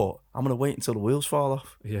 But I'm gonna wait until the wheels fall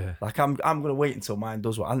off. Yeah. Like I'm gonna wait until mine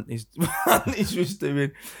does what Anthony's just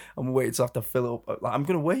doing. I'm gonna wait until I have to fill it up. Like I'm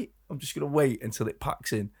gonna wait. I'm just gonna wait until it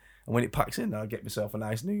packs in. And when it packs in, I'll get myself a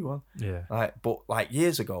nice new one. Yeah. But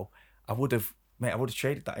years ago, I would have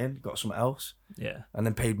traded that in, got something else. Yeah. And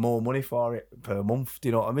then paid more money for it per month. Do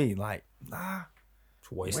you know what I mean? Like, nah.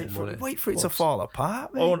 Wait for it to fall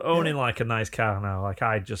apart, mate. Owning like a nice car now, like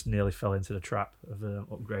I just nearly fell into the trap of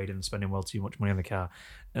upgrading and spending well too much money on the car.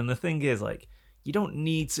 And the thing is, like, you don't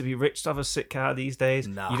need to be rich to have a sick car these days.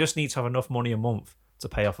 Nah. You just need to have enough money a month to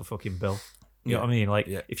pay off a fucking bill. You know what I mean? Like,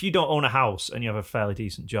 if you don't own a house and you have a fairly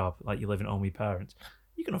decent job, like you live at home with your parents,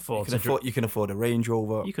 you can afford you can afford a Range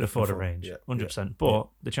Rover. You can afford a Range, 100%. But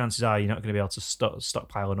the chances are you're not going to be able to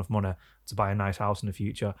stockpile enough money to buy a nice house in the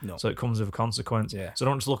future. No. So it comes with a consequence. Yeah. So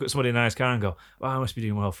don't just look at somebody in a nice car and go, well, I must be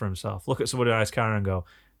doing well for himself. Look at somebody in a nice car and go,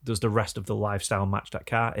 does the rest of the lifestyle match that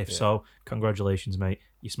car? If so, congratulations, mate.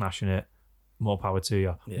 You're smashing it. More power to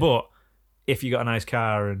you. Yeah. But if you got a nice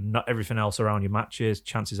car and not everything else around you matches,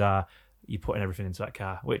 chances are you're putting everything into that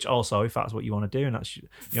car. Which also, if that's what you want to do and that's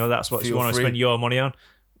what you want to spend your money on,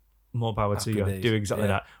 more power to you. Do exactly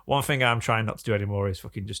that. One thing I'm trying not to do anymore is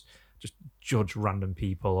fucking just judge random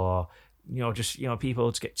people or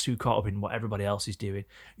people to get too caught up in what everybody else is doing.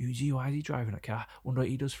 Why is he driving a car? Wonder what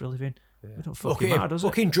he does for a living. It don't fucking matter, does it?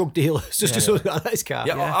 Fucking drug dealers just got a nice car.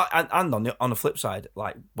 And on the flip side,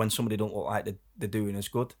 like when somebody don't look like they're doing as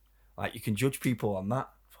good, like you can judge people on that.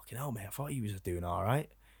 Fucking hell, mate, I thought he was doing all right.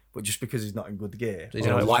 But just because he's not in good gear, he's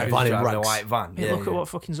in a white van. Hey, look at what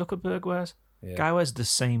fucking Zuckerberg wears. Yeah. Guy wears the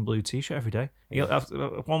same blue t-shirt every day. I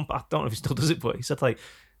don't know if he still does it, but he said like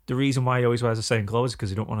the reason why he always wears the same clothes is because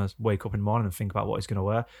he don't want to wake up in the morning and think about what he's going to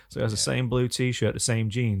wear. So he has the same blue t-shirt, the same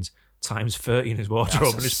jeans, times 30 in his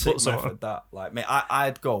wardrobe, and just puts on that. Like, mate,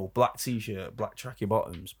 I'd go black t-shirt, black tracky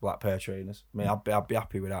bottoms, black pair of trainers. I mean, I'd be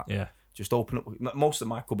happy with that. Yeah. Just open up. Most of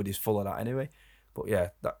my cupboard is full of that anyway. But yeah,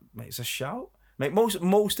 that makes a shout. Mate,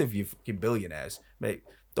 most of you fucking billionaires, mate,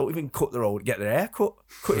 don't even get their hair cut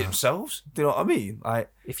it themselves. Do you know what I mean? Like,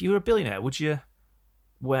 if you were a billionaire, would you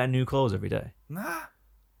wear new clothes every day? Nah.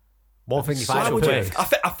 One thing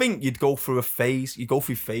I think you'd go through a phase. You go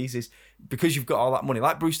through phases because you've got all that money.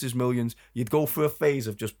 Like Brewster's Millions, you'd go through a phase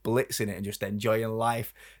of just blitzing it and just enjoying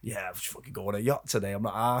life. Yeah, I'm just fucking going on a yacht today. I'm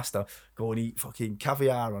not arsed. I'll go and eat fucking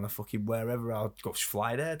caviar on a fucking wherever. I'll go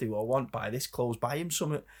fly there, do what I want, buy this clothes, buy him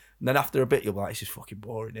something. And then after a bit, you'll be like, this is fucking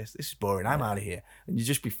boring. This is boring. I'm out of here. And you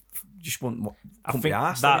just wouldn't. I think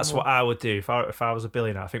that's what I would do if I was a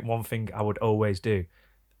billionaire. I think one thing I would always do,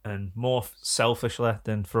 and more selfishly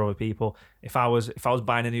than for other people, if I was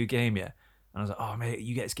buying a new game, and I was like, oh mate,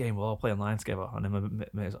 you get this game, we'll all play online together. And then my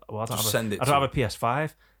mate's like, well, I don't have a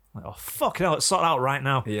PS5. I'm like, oh fucking hell, let's sort it out right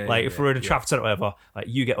now. If we're in a traffic centre or whatever, like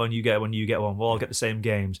you get one, we'll all get the same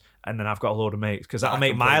games, and then I've got a load of mates because that'll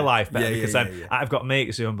make my life better. Because then I've got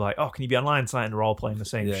mates who I'm like, oh, can you be online tonight? And we're all playing the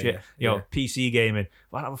same shit. PC gaming.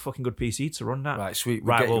 Well, I don't have a fucking good PC to run that. Right, sweet.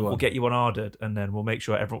 We'll get you one ordered, and then we'll make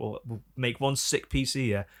sure we'll make one sick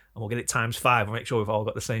PC, and we'll get it times 5. We'll make sure we've all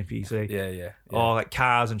got the same PC. Or like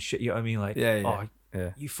cars and shit. You know what I mean? Like,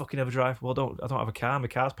 you fucking never drive? Well, I don't have a car. My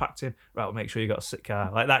car's packed in. Right, we'll make sure you got a sick car.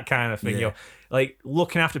 Like that kind of thing. You know, like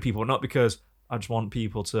looking after people, not because I just want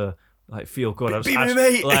people to like feel good. I just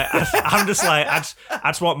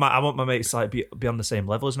want my mates to like be on the same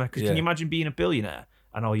level as me. Because can you imagine being a billionaire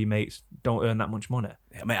and all your mates don't earn that much money.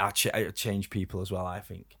 Yeah, mate, I'd change people as well. I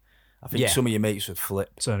think Yeah. some of your mates would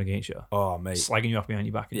flip. Turn against you, Oh, mate. slagging you off behind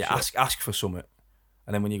your back. And Yeah, shit. ask for something.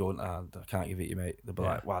 And then when you go, I can't give it you, mate. They'll be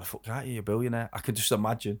like, why the fuck can't you? You're a billionaire. I could just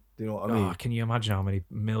imagine. Do you know what I mean? Oh, can you imagine how many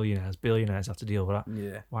millionaires, billionaires have to deal with that?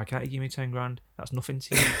 Yeah. Why can't you give me 10 grand? That's nothing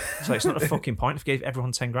to you. It's like, it's not a fucking point if you gave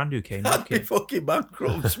everyone 10 grand who came. That'd be fucking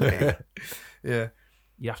bankrupt, mate. Yeah.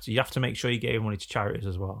 You have to make sure you gave money to charities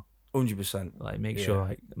as well. 100%. Like, make sure,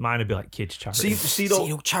 like, mine would be like kids' charities. See, See, you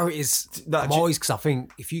know, charities. I'm always, because I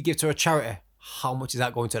think if you give to a charity, how much is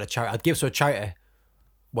that going to the charity? I'd give to a charity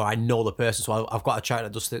where I know the person. So I've got a charity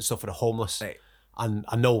that does stuff for the homeless. Right. And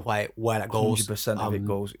I know like where that goes. 100% of it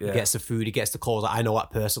goes. Yeah. He gets the food, he gets the clothes. I know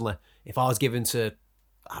that personally. If I was given to,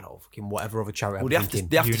 I don't know, fucking whatever other charity, Well, I'm thinking,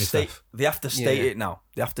 they have to UNICEF. state Yeah. it now.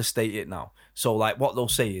 They have to state it now. So, like, what they'll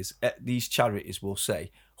say is these charities will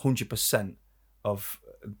say 100% of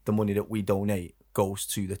the money that we donate goes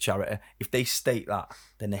to the charity. If they state that,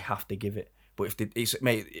 then they have to give it. But if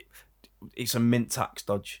it's a mint tax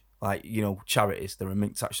dodge. Like, you know, charities, they're a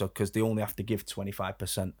mint tax dodge because they only have to give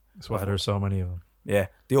 25%. That's why there's so many of them. Yeah,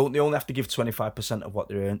 they only have to give 25% of what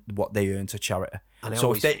they earn to charity. And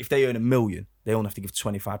So if they earn $1 million, they only have to give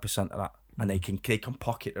 25% of that, and they can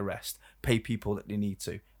pocket the rest, pay people that they need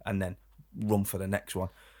to, and then run for the next one.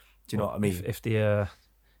 Do you know what I mean? If the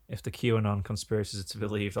QAnon conspiracies are to be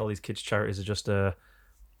believed, all these kids' charities are just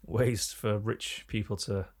ways for rich people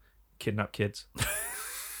to kidnap kids.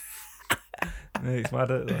 Mate, it's mad.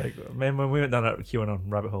 Like, man, when we went down that QAnon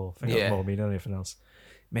rabbit hole, I think that was more me than anything else.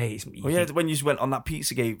 Mate, when you when on that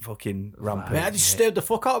Pizzagate fucking rampage. Man, I just stared the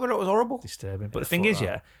fuck out of it. It was horrible. disturbing. But the thing is,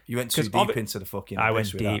 you went too 'cause deep into the fucking. I went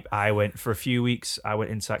abyss with deep. that. I went for a few weeks. I went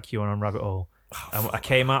into that QAnon rabbit hole. And I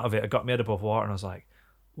came out of it. I got my head above water, and I was like,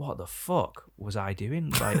 "What the fuck was I doing?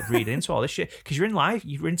 Like, reading into all this shit? Because you're in life,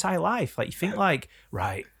 your entire life. Like, you think like,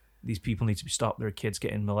 right, these people need to be stopped. There are kids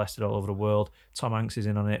getting molested all over the world. Tom Hanks is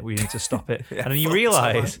in on it. We need to stop it. Yeah, and then you fuck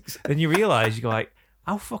realize, you go like,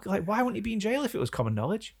 how fuck? Like, why wouldn't he be in jail if it was common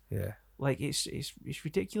knowledge? Yeah. Like, it's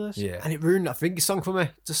ridiculous. Yeah. And it ruined that thinking song for me.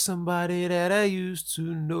 Just somebody that I used to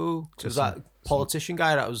know. It was that politician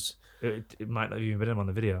guy that was. It might not have even been him on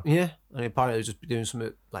the video. Yeah. And apparently he was just doing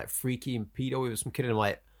something like freaky and pedo with some kid. And I'm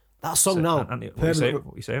like, that song now. Andy, what are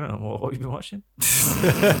you saying? What have you been watching?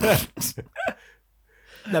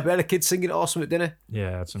 No, but I had a kid singing it awesome, didn't Yeah,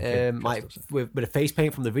 I had some he? Like with the face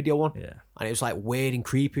paint from the video one. yeah. And it was like weird and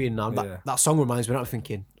creepy. And that song reminds me, I'm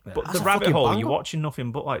thinking. But that's the a rabbit fucking hole, banger. you're watching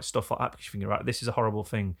nothing but like stuff like that because you're thinking, right, this is a horrible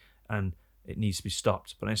thing and it needs to be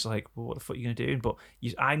stopped. But it's like, well, what the fuck are you going to do? But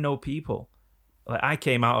I know people. Like, I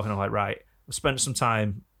came out of it and I'm like, right, I've spent some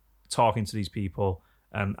time talking to these people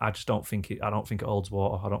and I just don't think it holds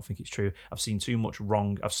water. I don't think it's true. I've seen too much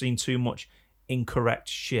wrong. I've seen too much incorrect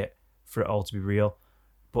shit for it all to be real.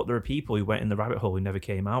 But there are people who went in the rabbit hole who never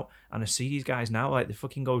came out. And I see these guys now, like, they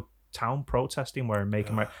fucking go town protesting wearing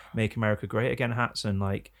Make America Great Again hats and,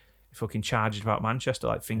 like, fucking charged about Manchester,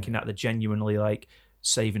 like, thinking that they're genuinely, like,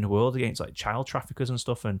 saving the world against, like, child traffickers and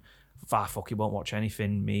stuff. And I fucking won't watch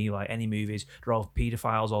anything, like, any movies. They're all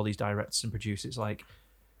paedophiles, all these directors and producers. It's like,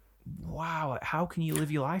 wow, like, how can you live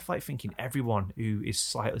your life, like, thinking everyone who is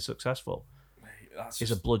slightly successful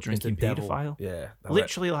is a blood-drinking paedophile? Yeah.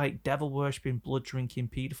 Literally, like, devil-worshipping, blood-drinking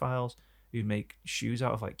paedophiles who make shoes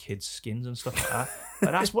out of, like, kids' skins and stuff like that.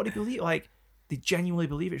 Like, that's what they believe. Like, they genuinely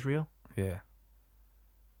believe it's real. Yeah.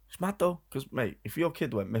 It's mad, though, because, mate, if your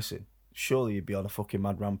kid went missing, surely you'd be on a fucking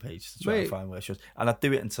mad rampage to try and find where she was. And I'd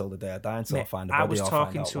do it until the day I die, until I find a body. I was or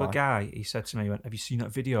talking find out to why. a guy. He said to me, he went, have you seen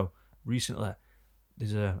that video recently?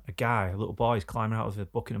 There's a guy, a little boy, he's climbing out of the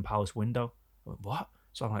Buckingham Palace window. I went, what?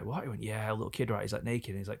 So I'm like, what? He went, yeah, a little kid, right? He's like naked.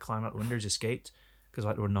 And he's like climbing out the window. He's escaped because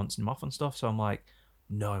like they were noncing him off and stuff. So I'm like,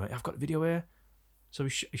 no, mate, I've got the video here. So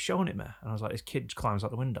he's showing it me. And I was like, this kid climbs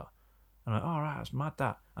out the window. And I'm like, all right, that's mad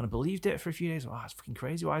that. And I believed it for a few days. Oh, it's fucking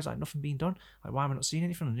crazy. Why is like nothing being done? Like, why am I not seeing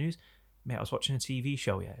anything on the news? Mate, I was watching a TV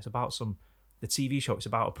show. Yeah, it's about the TV show. It's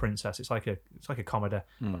about a princess. It's like a comedy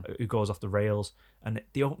who goes off the rails. And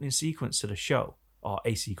the opening sequence to the show, or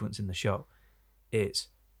a sequence in the show, it's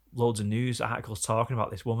loads of news articles talking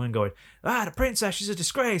about this woman going, the princess, she's a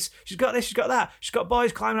disgrace. She's got this, she's got that. She's got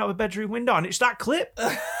boys climbing out of a bedroom window, and it's that clip.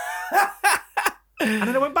 And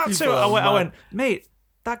then I went back to it. I went, mate,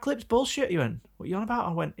 that clip's bullshit. He went, what are you on about?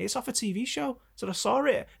 I went, it's off a TV show. So I saw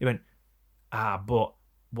it. He went, but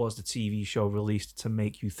was the TV show released to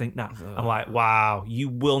make you think that? I'm like, wow, you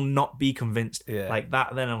will not be convinced like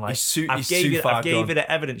that. Then I'm like, I've gave you the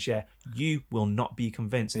evidence, you will not be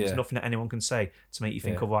convinced. There's nothing that anyone can say to make you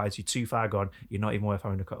think otherwise. You're too far gone. You're not even worth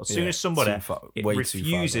having a cut. As soon as somebody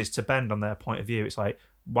refuses to bend on their point of view, it's like,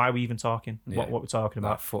 why are we even talking? What we're talking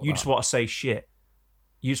about? You just want to say shit.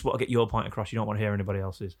 You just want to get your point across. You don't want to hear anybody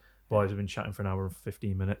else's. Boys, have been chatting for an hour and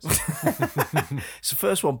 15 minutes. It's the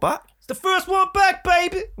first one back. It's the first one back,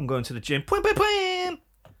 baby. I'm going to the gym.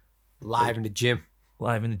 Live in the gym.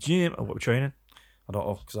 Live in the gym. Oh, what we're training? I don't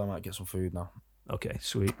know, because I might get some food now. Okay,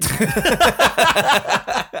 sweet.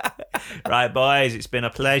 Right, boys, it's been a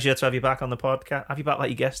pleasure to have you back on the podcast. Have you back like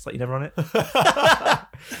you guessed, like you never on it?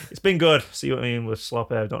 It's been good. See what I mean? We're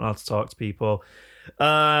sloppy. I don't know how to talk to people.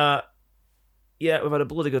 Yeah, we've had a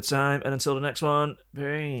bloody good time. And until the next one,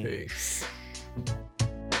 peace.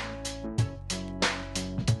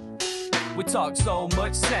 We talk so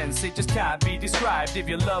much sense, it just can't be described. If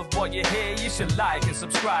you love what you hear, you should like and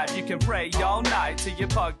subscribe. You can pray all night to your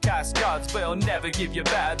podcast gods, but it'll never give you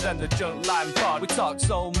better than the Junk Line Pod. We talk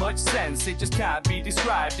so much sense, it just can't be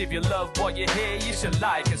described. If you love what you hear, you should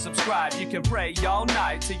like and subscribe. You can pray all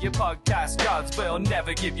night to your podcast gods, but it'll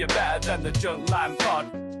never give you better than the Junk Line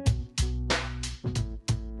Pod.